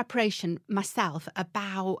lot of preparation myself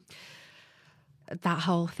about that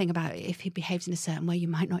whole thing about if he behaves in a certain way, you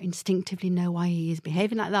might not instinctively know why he is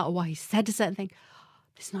behaving like that or why he said a certain thing.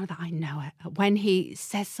 It's not that I know it. When he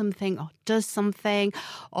says something or does something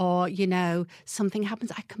or, something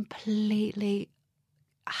happens, I completely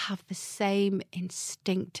have the same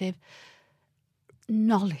instinctive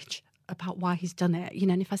knowledge about why he's done it.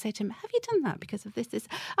 And if I say to him, have you done that because of this?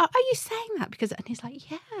 Are you saying that because... And he's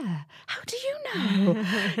like, yeah. How do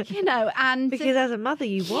you know? And... Because as a mother,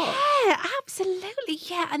 you watch. Yeah, absolutely.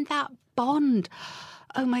 Yeah, and that bond...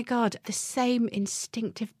 Oh my God, the same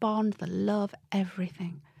instinctive bond, the love,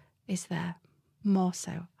 everything is there. More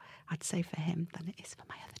so, I'd say, for him than it is for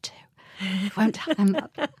my other two. I won't tell him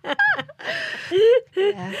that.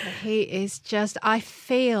 Yeah, he is just, I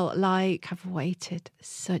feel like I've waited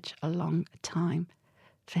such a long time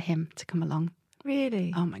for him to come along.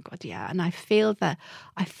 Really? Oh my God, yeah. And I feel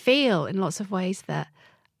in lots of ways that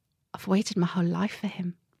I've waited my whole life for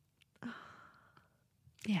him.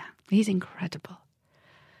 Yeah, he's incredible.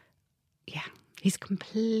 Yeah, he's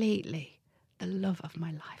completely the love of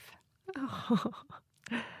my life. Oh,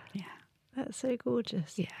 yeah. That's so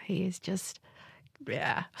gorgeous. Yeah, he is just,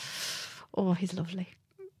 yeah. Oh, he's lovely.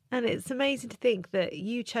 And it's amazing to think that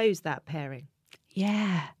you chose that pairing.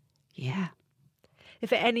 Yeah, yeah.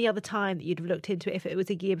 If at any other time that you'd have looked into it, if it was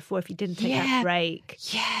a year before, if you didn't take that break.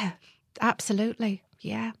 Yeah, absolutely,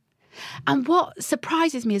 yeah. And what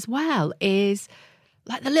surprises me as well is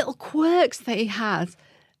like the little quirks that he has.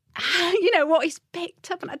 What he's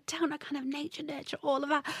picked up, and I don't know, kind of nature, all of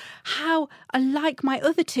that. How unlike my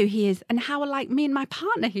other two he is, and how unlike me and my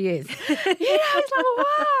partner he is. It's like,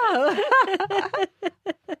 wow.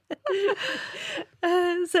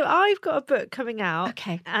 So I've got a book coming out.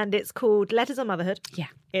 Okay. And it's called Letters on Motherhood. Yeah.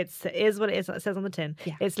 It is what it is, like it says on the tin.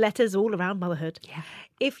 Yeah. It's letters all around motherhood. Yeah.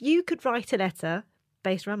 If you could write a letter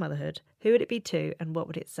based around motherhood, who would it be to and what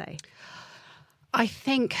would it say? I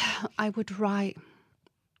think I would write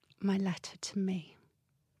my letter to me,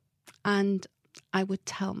 and I would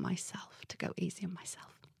tell myself to go easy on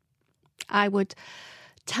myself. I would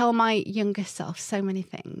tell my younger self so many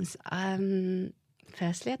things.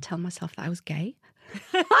 Firstly, I'd tell myself that I was gay.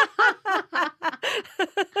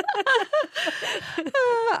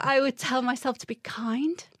 I would tell myself to be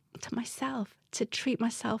kind to myself, to treat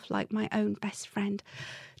myself like my own best friend,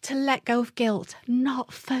 to let go of guilt,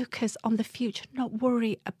 not focus on the future, not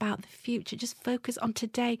worry about the future, just focus on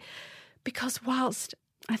today. Because whilst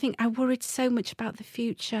I think I worried so much about the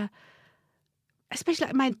future, especially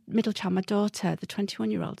like my middle child, my daughter, the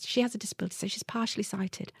 21-year-old, she has a disability, so she's partially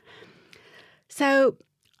sighted. So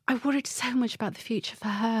I worried so much about the future for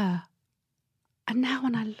her. And now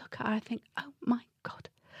when I look at her, I think, oh my God,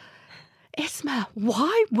 Isma,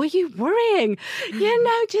 why were you worrying? You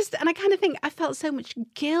know, and I kind of think I felt so much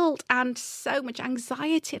guilt and so much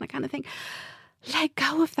anxiety. And I kind of think, let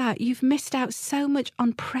go of that. You've missed out so much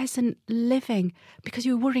on present living because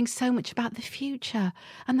you were worrying so much about the future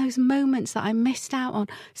and those moments that I missed out on.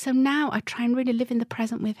 So now I try and really live in the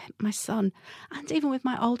present with my son and even with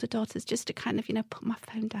my older daughters, just to kind of, put my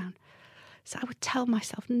phone down. So I would tell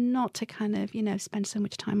myself not to kind of, spend so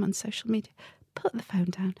much time on social media. Put the phone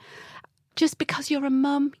down. Just because you're a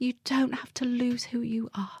mum, you don't have to lose who you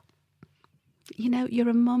are. You're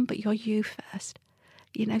a mum, but you're you first.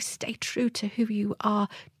 Stay true to who you are.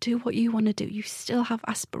 Do what you want to do. You still have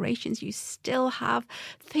aspirations. You still have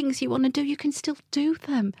things you want to do. You can still do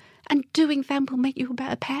them. And doing them will make you a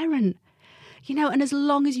better parent. And as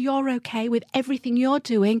long as you're okay with everything you're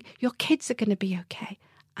doing, your kids are going to be okay.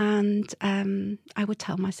 And I would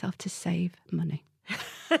tell myself to save money.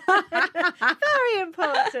 Very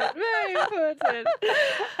important, very important.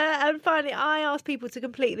 And finally, I ask people to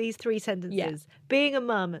complete these 3 sentences. Yeah. Being a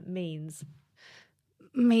mum means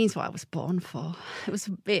what I was born for.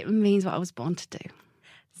 It means what I was born to do.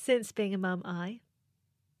 Since being a mum, I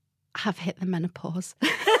have hit the menopause.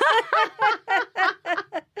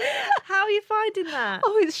 How are you finding that?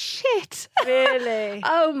 Oh, it's shit. Really?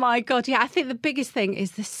 Oh my God. Yeah, I think the biggest thing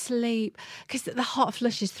is the sleep, because the hot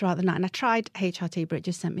flushes throughout the night. And I tried HRT, but it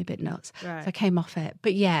just sent me a bit nuts. Right. So I came off it.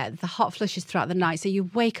 But yeah, the hot flushes throughout the night. So you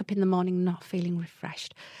wake up in the morning not feeling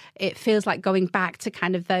refreshed. It feels like going back to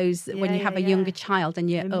kind of those when you have a younger child and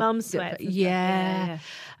you're mum sweats. Yeah.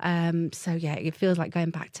 So yeah, it feels like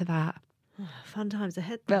going back to that. Fun times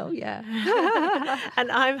ahead. Well, yeah.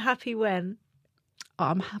 And I'm happy when? Oh,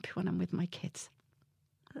 I'm happy when I'm with my kids.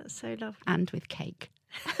 That's so lovely. And with cake.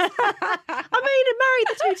 I mean, marry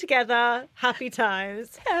the two together. Happy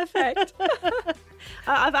times. Perfect.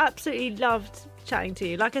 I've absolutely loved chatting to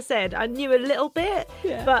you. Like I said, I knew a little bit,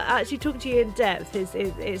 but actually talking to you in depth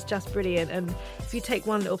is just brilliant. And if you take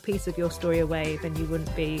one little piece of your story away, then you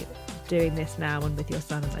wouldn't be doing this now and with your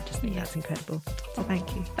son. And I just think that's incredible. So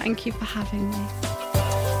thank you. Thank you for having me.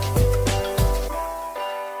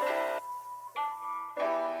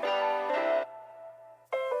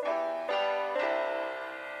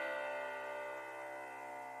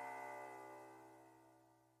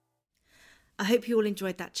 I hope you all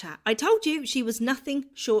enjoyed that chat. I told you she was nothing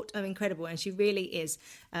short of incredible, and she really is.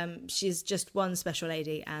 She's just one special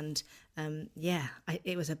lady, and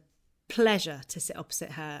it was a pleasure to sit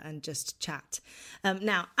opposite her and just chat.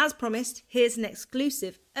 Now, as promised, here's an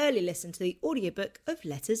exclusive early listen to the audiobook of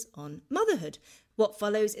Letters on Motherhood. What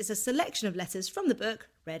follows is a selection of letters from the book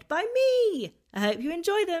read by me. I hope you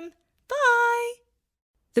enjoy them. Bye!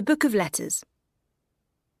 The Book of Letters.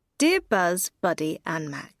 Dear Buzz, Buddy and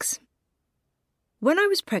Max, when I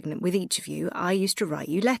was pregnant with each of you, I used to write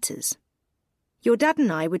you letters. Your dad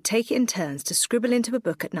and I would take it in turns to scribble into a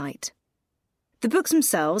book at night. The books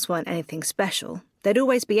themselves weren't anything special. They'd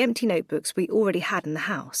always be empty notebooks we already had in the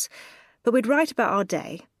house. But we'd write about our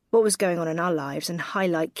day, what was going on in our lives, and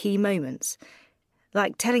highlight key moments.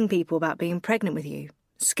 Like telling people about being pregnant with you,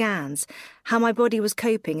 scans, how my body was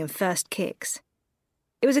coping and first kicks.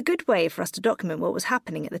 It was a good way for us to document what was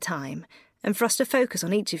happening at the time, and for us to focus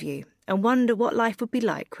on each of you and wonder what life would be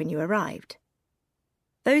like when you arrived.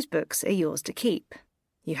 Those books are yours to keep.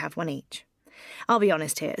 You have one each. I'll be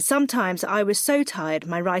honest here, sometimes I was so tired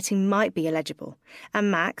my writing might be illegible. And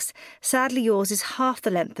Max, sadly yours is half the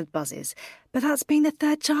length of Buzz's, but that's being the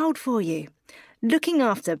third child for you. Looking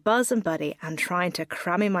after Buzz and Buddy and trying to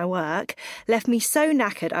cram in my work left me so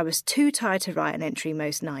knackered I was too tired to write an entry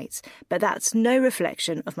most nights, but that's no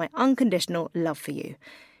reflection of my unconditional love for you.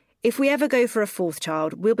 If we ever go for a fourth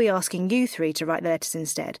child, we'll be asking you 3 to write the letters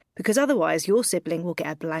instead, because otherwise your sibling will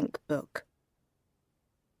get a blank book.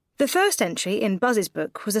 The first entry in Buzz's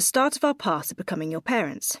book was the start of our path to becoming your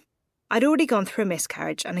parents. I'd already gone through a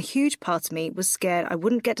miscarriage, and a huge part of me was scared I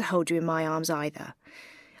wouldn't get to hold you in my arms either.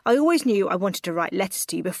 I always knew I wanted to write letters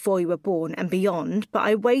to you before you were born and beyond, but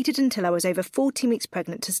I waited until I was over 14 weeks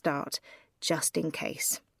pregnant to start, just in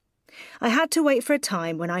case. I had to wait for a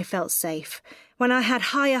time when I felt safe, when I had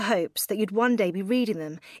higher hopes that you'd one day be reading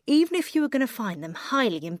them, even if you were going to find them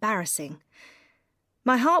highly embarrassing.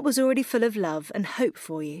 My heart was already full of love and hope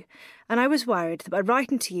for you, and I was worried that by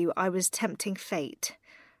writing to you I was tempting fate.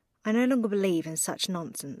 I no longer believe in such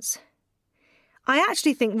nonsense. I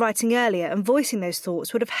actually think writing earlier and voicing those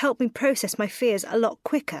thoughts would have helped me process my fears a lot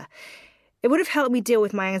quicker. It would have helped me deal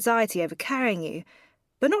with my anxiety over carrying you,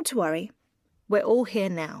 but not to worry, we're all here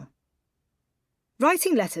now.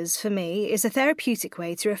 Writing letters, for me, is a therapeutic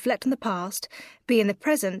way to reflect on the past, be in the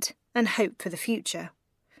present, and hope for the future.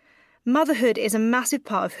 Motherhood is a massive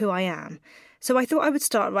part of who I am, so I thought I would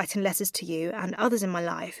start writing letters to you and others in my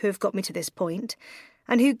life who have got me to this point,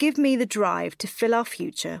 and who give me the drive to fill our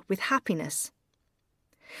future with happiness.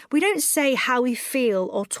 We don't say how we feel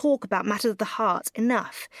or talk about matters of the heart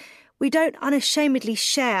enough. We don't unashamedly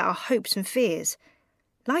share our hopes and fears.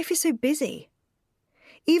 Life is so busy.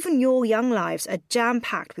 Even your young lives are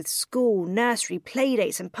jam-packed with school, nursery,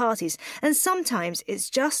 playdates and parties, and sometimes it's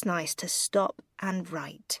just nice to stop and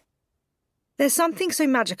write. There's something so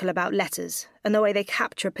magical about letters and the way they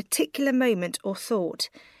capture a particular moment or thought.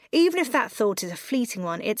 Even if that thought is a fleeting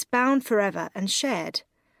one, it's bound forever and shared.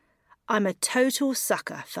 I'm a total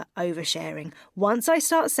sucker for oversharing. Once I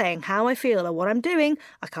start saying how I feel or what I'm doing,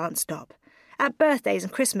 I can't stop. At birthdays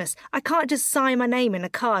and Christmas, I can't just sign my name in a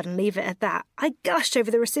card and leave it at that. I gush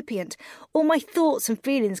over the recipient. All my thoughts and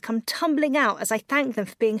feelings come tumbling out as I thank them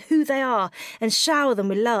for being who they are and shower them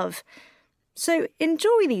with love. So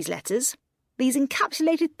enjoy these letters, these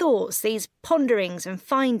encapsulated thoughts, these ponderings and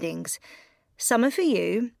findings. Some are for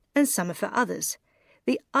you and some are for others.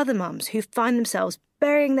 The other mums who find themselves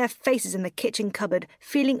burying their faces in the kitchen cupboard,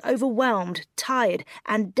 feeling overwhelmed, tired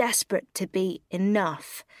and desperate to be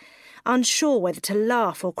enough. Unsure whether to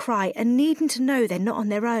laugh or cry and needing to know they're not on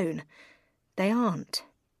their own. They aren't.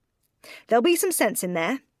 There'll be some sense in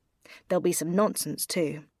there. There'll be some nonsense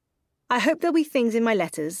too. I hope there'll be things in my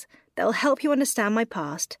letters that'll help you understand my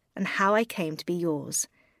past and how I came to be yours.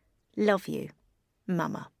 Love you,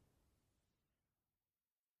 Mama.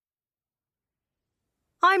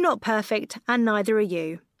 I'm not perfect and neither are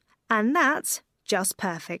you. And that's just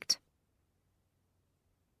perfect.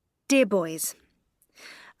 Dear boys,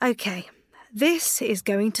 OK, this is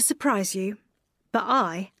going to surprise you, but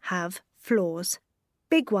I have flaws.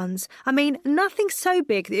 Big ones. I mean, nothing so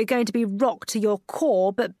big that you're going to be rocked to your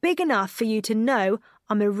core, but big enough for you to know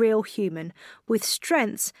I'm a real human, with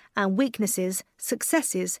strengths and weaknesses,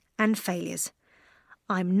 successes and failures.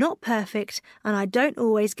 I'm not perfect, and I don't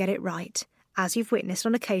always get it right, as you've witnessed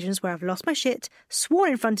on occasions where I've lost my shit,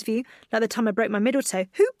 sworn in front of you, like the time I broke my middle toe.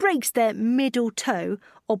 Who breaks their middle toe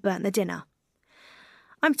or burnt the dinner?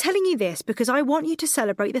 I'm telling you this because I want you to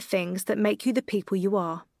celebrate the things that make you the people you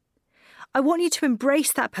are. I want you to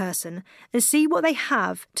embrace that person and see what they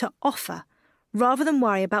have to offer, rather than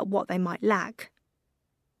worry about what they might lack.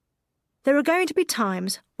 There are going to be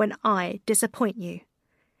times when I disappoint you.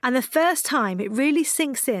 And the first time it really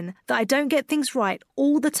sinks in that I don't get things right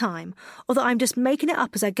all the time, or that I'm just making it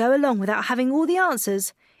up as I go along without having all the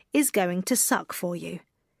answers, is going to suck for you.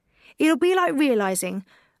 It'll be like realising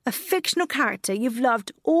a fictional character you've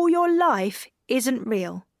loved all your life isn't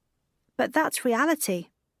real. But that's reality.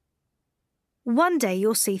 One day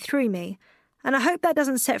you'll see through me, and I hope that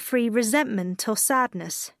doesn't set free resentment or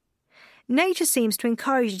sadness. Nature seems to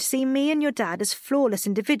encourage you to see me and your dad as flawless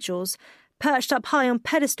individuals, perched up high on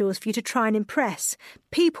pedestals for you to try and impress,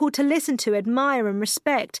 people to listen to, admire and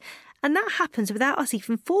respect, and that happens without us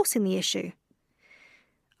even forcing the issue.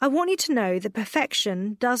 I want you to know that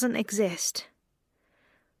perfection doesn't exist.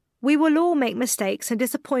 We will all make mistakes and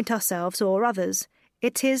disappoint ourselves or others.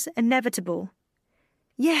 It is inevitable.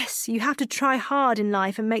 Yes, you have to try hard in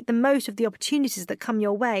life and make the most of the opportunities that come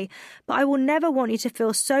your way, but I will never want you to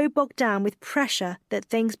feel so bogged down with pressure that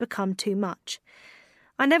things become too much.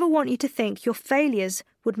 I never want you to think your failures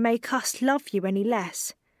would make us love you any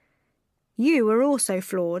less. You are also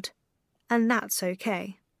flawed, and that's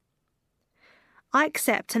okay. I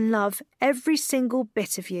accept and love every single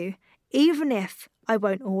bit of you, even if I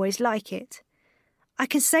won't always like it. I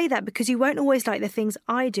can say that because you won't always like the things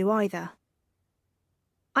I do either.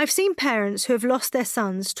 I've seen parents who have lost their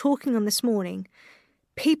sons talking on This Morning,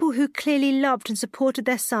 people who clearly loved and supported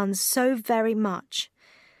their sons so very much.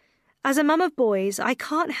 As a mum of boys, I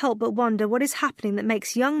can't help but wonder what is happening that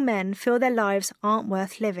makes young men feel their lives aren't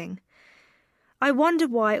worth living. I wonder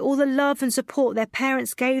why all the love and support their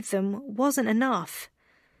parents gave them wasn't enough.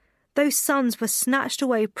 Those sons were snatched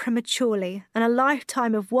away prematurely, and a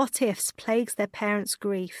lifetime of what-ifs plagues their parents'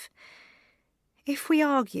 grief. If we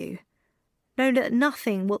argue, know that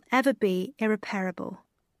nothing will ever be irreparable.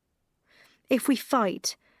 If we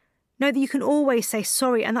fight, know that you can always say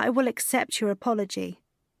sorry and that I will accept your apology.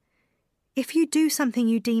 If you do something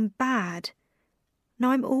you deem bad,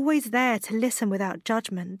 know I'm always there to listen without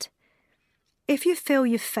judgment. If you feel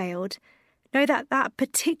you've failed, know that that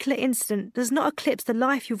particular incident does not eclipse the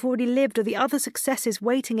life you've already lived or the other successes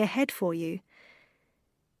waiting ahead for you.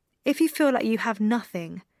 If you feel like you have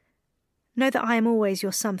nothing, Know that I am always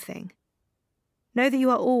your something. Know that you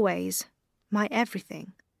are always my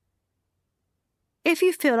everything. If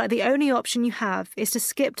you feel like the only option you have is to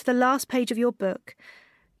skip to the last page of your book,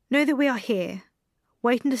 know that we are here,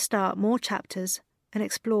 waiting to start more chapters and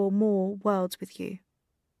explore more worlds with you.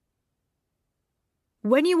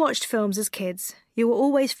 When you watched films as kids, you were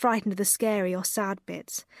always frightened of the scary or sad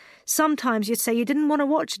bits. Sometimes you'd say you didn't want to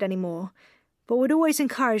watch it anymore, but would always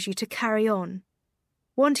encourage you to carry on,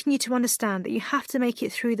 wanting you to understand that you have to make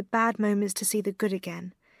it through the bad moments to see the good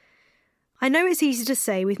again. I know it's easy to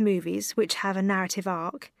say with movies, which have a narrative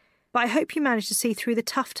arc, but I hope you manage to see through the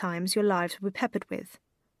tough times your lives will be peppered with.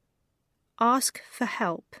 Ask for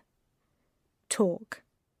help. Talk.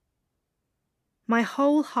 My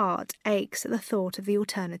whole heart aches at the thought of the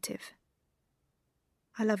alternative.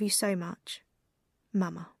 I love you so much,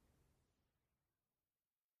 Mama.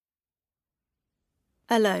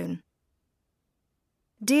 Alone.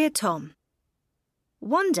 Dear Tom,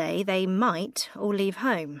 one day they might all leave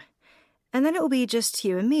home, and then it will be just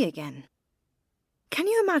you and me again. Can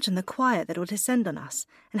you imagine the quiet that will descend on us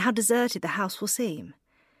and how deserted the house will seem?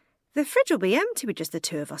 The fridge will be empty with just the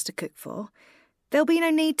two of us to cook for. There'll be no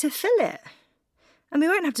need to fill it. And we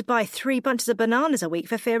won't have to buy 3 bunches of bananas a week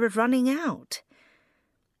for fear of running out.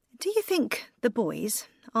 Do you think the boys,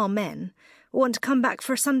 our men, will want to come back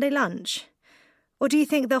for a Sunday lunch? Or do you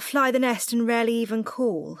think they'll fly the nest and rarely even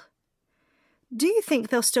call? Do you think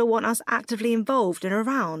they'll still want us actively involved and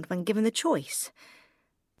around when given the choice?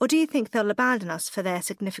 Or do you think they'll abandon us for their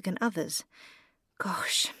significant others?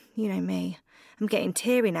 Gosh, you know me. I'm getting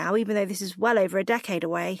teary now, even though this is well over a decade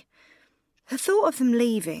away. The thought of them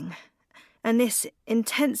leaving, and this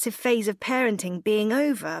intensive phase of parenting being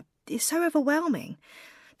over, is so overwhelming.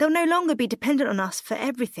 They'll no longer be dependent on us for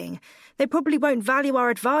everything. They probably won't value our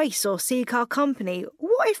advice or seek our company.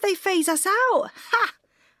 What if they phase us out? Ha!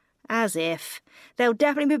 As if. They'll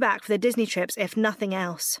definitely be back for the Disney trips, if nothing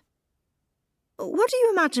else. What do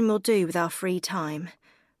you imagine we'll do with our free time?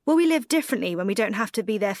 Will we live differently when we don't have to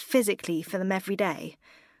be there physically for them every day?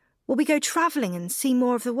 Will we go travelling and see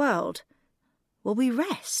more of the world? Will we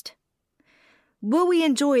rest? Will we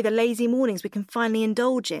enjoy the lazy mornings we can finally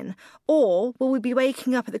indulge in? Or will we be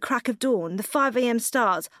waking up at the crack of dawn, the 5 a.m.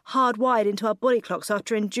 starts, hardwired into our body clocks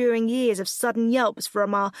after enduring years of sudden yelps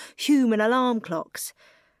from our human alarm clocks?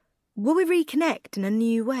 Will we reconnect in a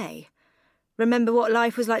new way? Remember what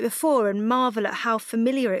life was like before and marvel at how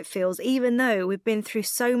familiar it feels, even though we've been through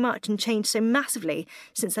so much and changed so massively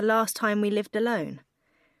since the last time we lived alone?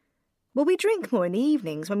 Will we drink more in the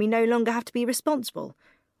evenings when we no longer have to be responsible?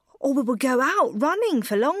 Or will we go out running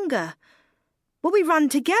for longer? Will we run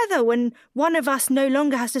together when one of us no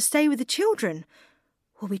longer has to stay with the children?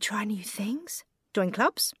 Will we try new things? Join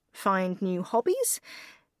clubs? Find new hobbies?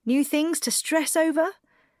 New things to stress over?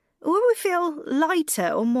 Or will we feel lighter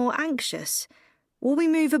or more anxious? Will we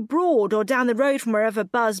move abroad or down the road from wherever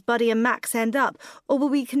Buzz, Buddy and Max end up? Or will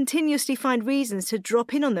we continuously find reasons to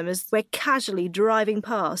drop in on them as we're casually driving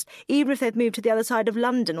past, even if they've moved to the other side of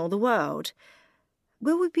London or the world?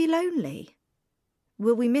 Will we be lonely?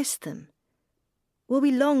 Will we miss them? Will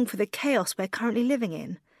we long for the chaos we're currently living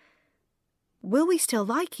in? Will we still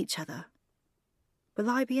like each other? Will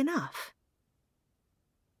I be enough?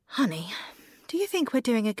 Honey, do you think we're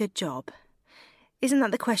doing a good job? Isn't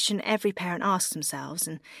that the question every parent asks themselves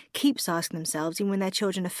and keeps asking themselves even when their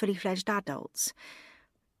children are fully fledged adults?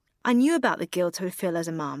 I knew about the guilt I would feel as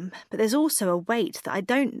a mum, but there's also a weight that I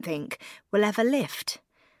don't think will ever lift.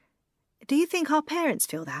 Do you think our parents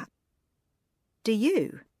feel that? Do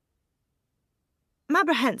you? I'm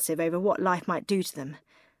apprehensive over what life might do to them.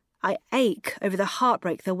 I ache over the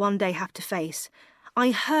heartbreak they'll one day have to face.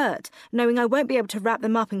 I hurt knowing I won't be able to wrap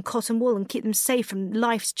them up in cotton wool and keep them safe from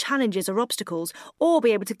life's challenges or obstacles, or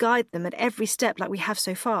be able to guide them at every step like we have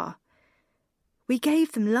so far. We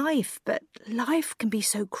gave them life, but life can be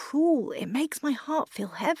so cruel, it makes my heart feel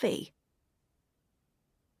heavy.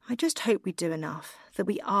 I just hope we do enough, that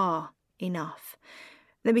we are enough,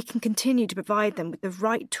 that we can continue to provide them with the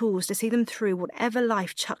right tools to see them through whatever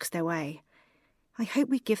life chucks their way. I hope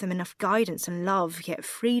we give them enough guidance and love, yet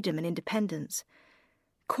freedom and independence.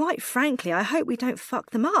 Quite frankly, I hope we don't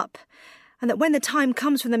fuck them up, and that when the time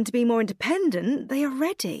comes for them to be more independent, they are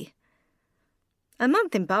ready. A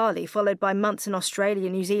month in Bali, followed by months in Australia,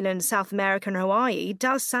 New Zealand, South America and Hawaii,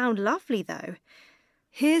 does sound lovely, though.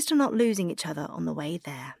 Here's to not losing each other on the way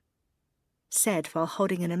there. Said while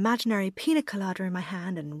holding an imaginary pina colada in my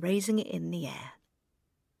hand and raising it in the air.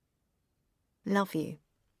 Love you,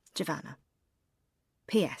 Giovanna.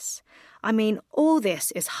 P.S. I mean, all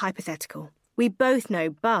this is hypothetical. We both know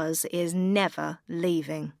Buzz is never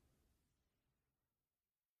leaving.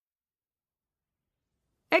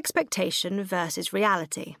 Expectation versus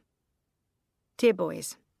reality. Dear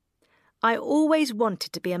boys, I always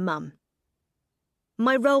wanted to be a mum.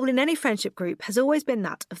 My role in any friendship group has always been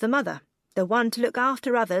that of the mother, the one to look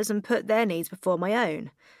after others and put their needs before my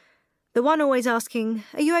own. The one always asking,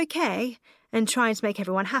 "Are you okay?" and trying to make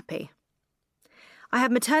everyone happy. I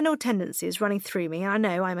have maternal tendencies running through me, and I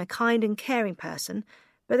know I'm a kind and caring person,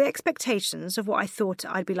 but the expectations of what I thought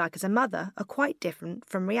I'd be like as a mother are quite different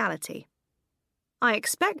from reality. I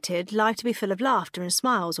expected life to be full of laughter and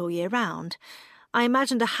smiles all year round. I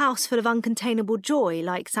imagined a house full of uncontainable joy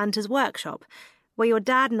like Santa's workshop, where your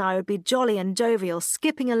dad and I would be jolly and jovial,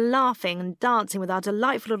 skipping and laughing and dancing with our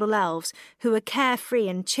delightful little elves who were carefree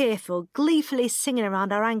and cheerful, gleefully singing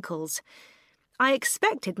around our ankles. I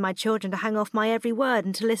expected my children to hang off my every word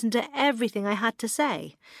and to listen to everything I had to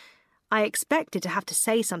say. I expected to have to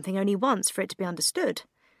say something only once for it to be understood.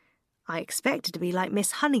 I expected to be like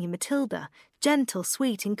Miss Honey and Matilda, gentle,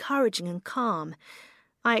 sweet, encouraging and calm.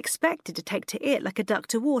 I expected to take to it like a duck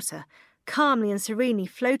to water, calmly and serenely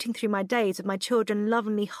floating through my days with my children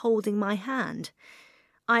lovingly holding my hand.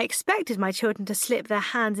 I expected my children to slip their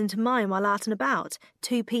hands into mine while out and about,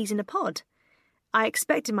 2 peas in a pod. I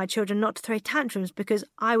expected my children not to throw tantrums because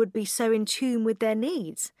I would be so in tune with their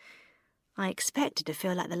needs. I expected to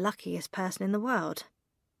feel like the luckiest person in the world.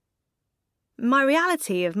 My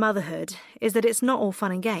reality of motherhood is that it's not all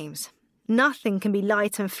fun and games. Nothing can be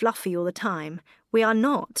light and fluffy all the time. We are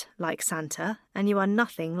not like Santa, and you are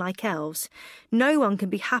nothing like elves. No one can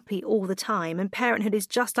be happy all the time, and parenthood is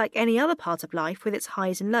just like any other part of life with its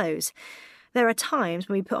highs and lows. There are times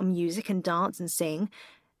when we put on music and dance and sing,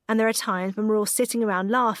 and there are times when we're all sitting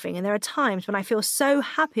around laughing, and there are times when I feel so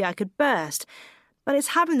happy I could burst. But it's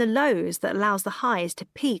having the lows that allows the highs to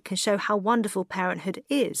peak and show how wonderful parenthood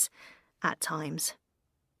is, at times.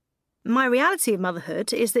 My reality of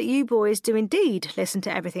motherhood is that you boys do indeed listen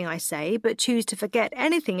to everything I say, but choose to forget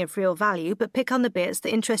anything of real value, but pick on the bits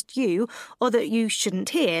that interest you or that you shouldn't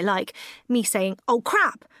hear, like me saying, "Oh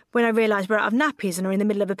crap," when I realise we're out of nappies and are in the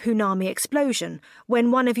middle of a punami explosion, when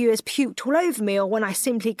one of you has puked all over me, or when I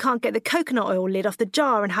simply can't get the coconut oil lid off the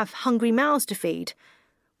jar and have hungry mouths to feed.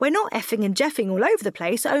 We're not effing and jeffing all over the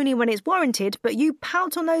place, only when it's warranted, but you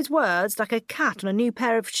pout on those words like a cat on a new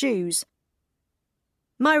pair of shoes.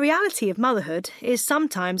 My reality of motherhood is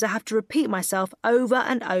sometimes I have to repeat myself over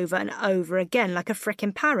and over and over again like a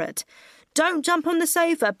frickin' parrot. Don't jump on the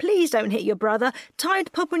sofa. Please don't hit your brother. Time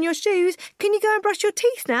to pop on your shoes. Can you go and brush your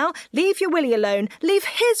teeth now? Leave your Willie alone. Leave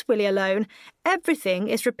his Willie alone. Everything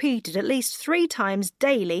is repeated at least 3 times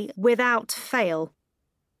daily without fail.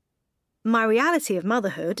 My reality of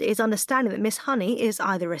motherhood is understanding that Miss Honey is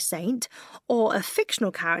either a saint or a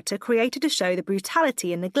fictional character created to show the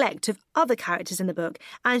brutality and neglect of other characters in the book,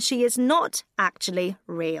 and she is not actually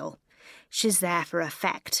real. She's there for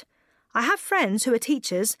effect. I have friends who are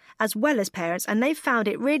teachers as well as parents, and they've found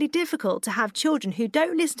it really difficult to have children who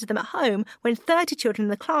don't listen to them at home when 30 children in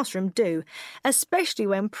the classroom do, especially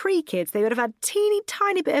when pre-kids they would have had a teeny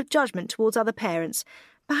tiny bit of judgment towards other parents.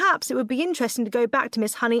 Perhaps it would be interesting to go back to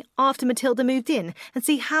Miss Honey after Matilda moved in and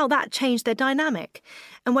see how that changed their dynamic,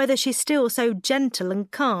 and whether she's still so gentle and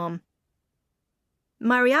calm.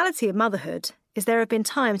 My reality of motherhood is there have been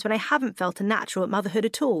times when I haven't felt a natural at motherhood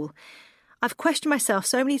at all. I've questioned myself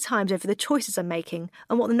so many times over the choices I'm making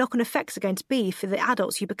and what the knock-on effects are going to be for the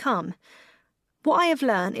adults you become. What I have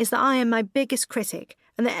learned is that I am my biggest critic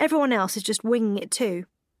and that everyone else is just winging it too.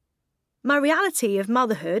 My reality of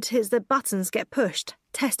motherhood is that buttons get pushed,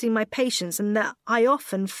 testing my patience, and that I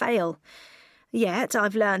often fail. Yet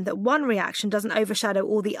I've learned that one reaction doesn't overshadow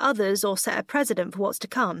all the others or set a precedent for what's to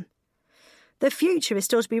come. The future is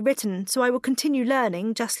still to be written, so I will continue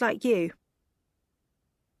learning just like you.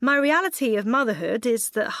 My reality of motherhood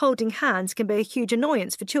is that holding hands can be a huge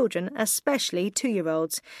annoyance for children, especially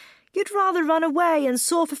 2-year-olds. You'd rather run away and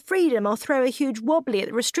soar for freedom or throw a huge wobbly at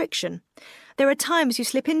the restriction. There are times you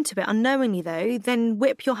slip into it unknowingly, though, then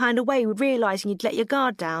whip your hand away realising you'd let your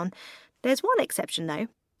guard down. There's one exception, though,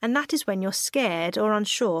 and that is when you're scared or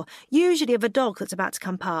unsure, usually of a dog that's about to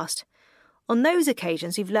come past. On those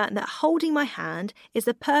occasions, you've learnt that holding my hand is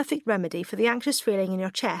the perfect remedy for the anxious feeling in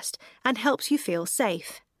your chest and helps you feel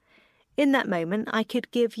safe. In that moment, I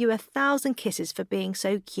could give you 1,000 kisses for being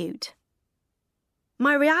so cute.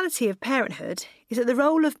 My reality of parenthood is that the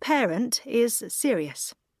role of parent is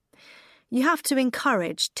serious. You have to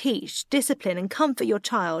encourage, teach, discipline and comfort your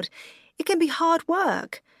child. It can be hard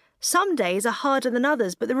work. Some days are harder than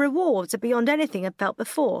others, but the rewards are beyond anything I've felt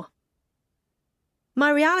before. My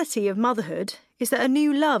reality of motherhood is that a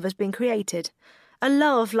new love has been created, a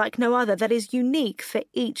love like no other that is unique for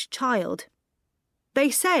each child. They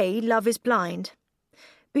say love is blind.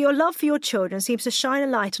 But your love for your children seems to shine a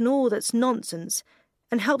light on all that's nonsense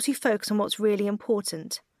and helps you focus on what's really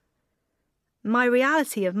important. My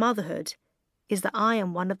reality of motherhood is that I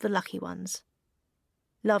am one of the lucky ones.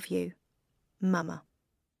 Love you, Mama.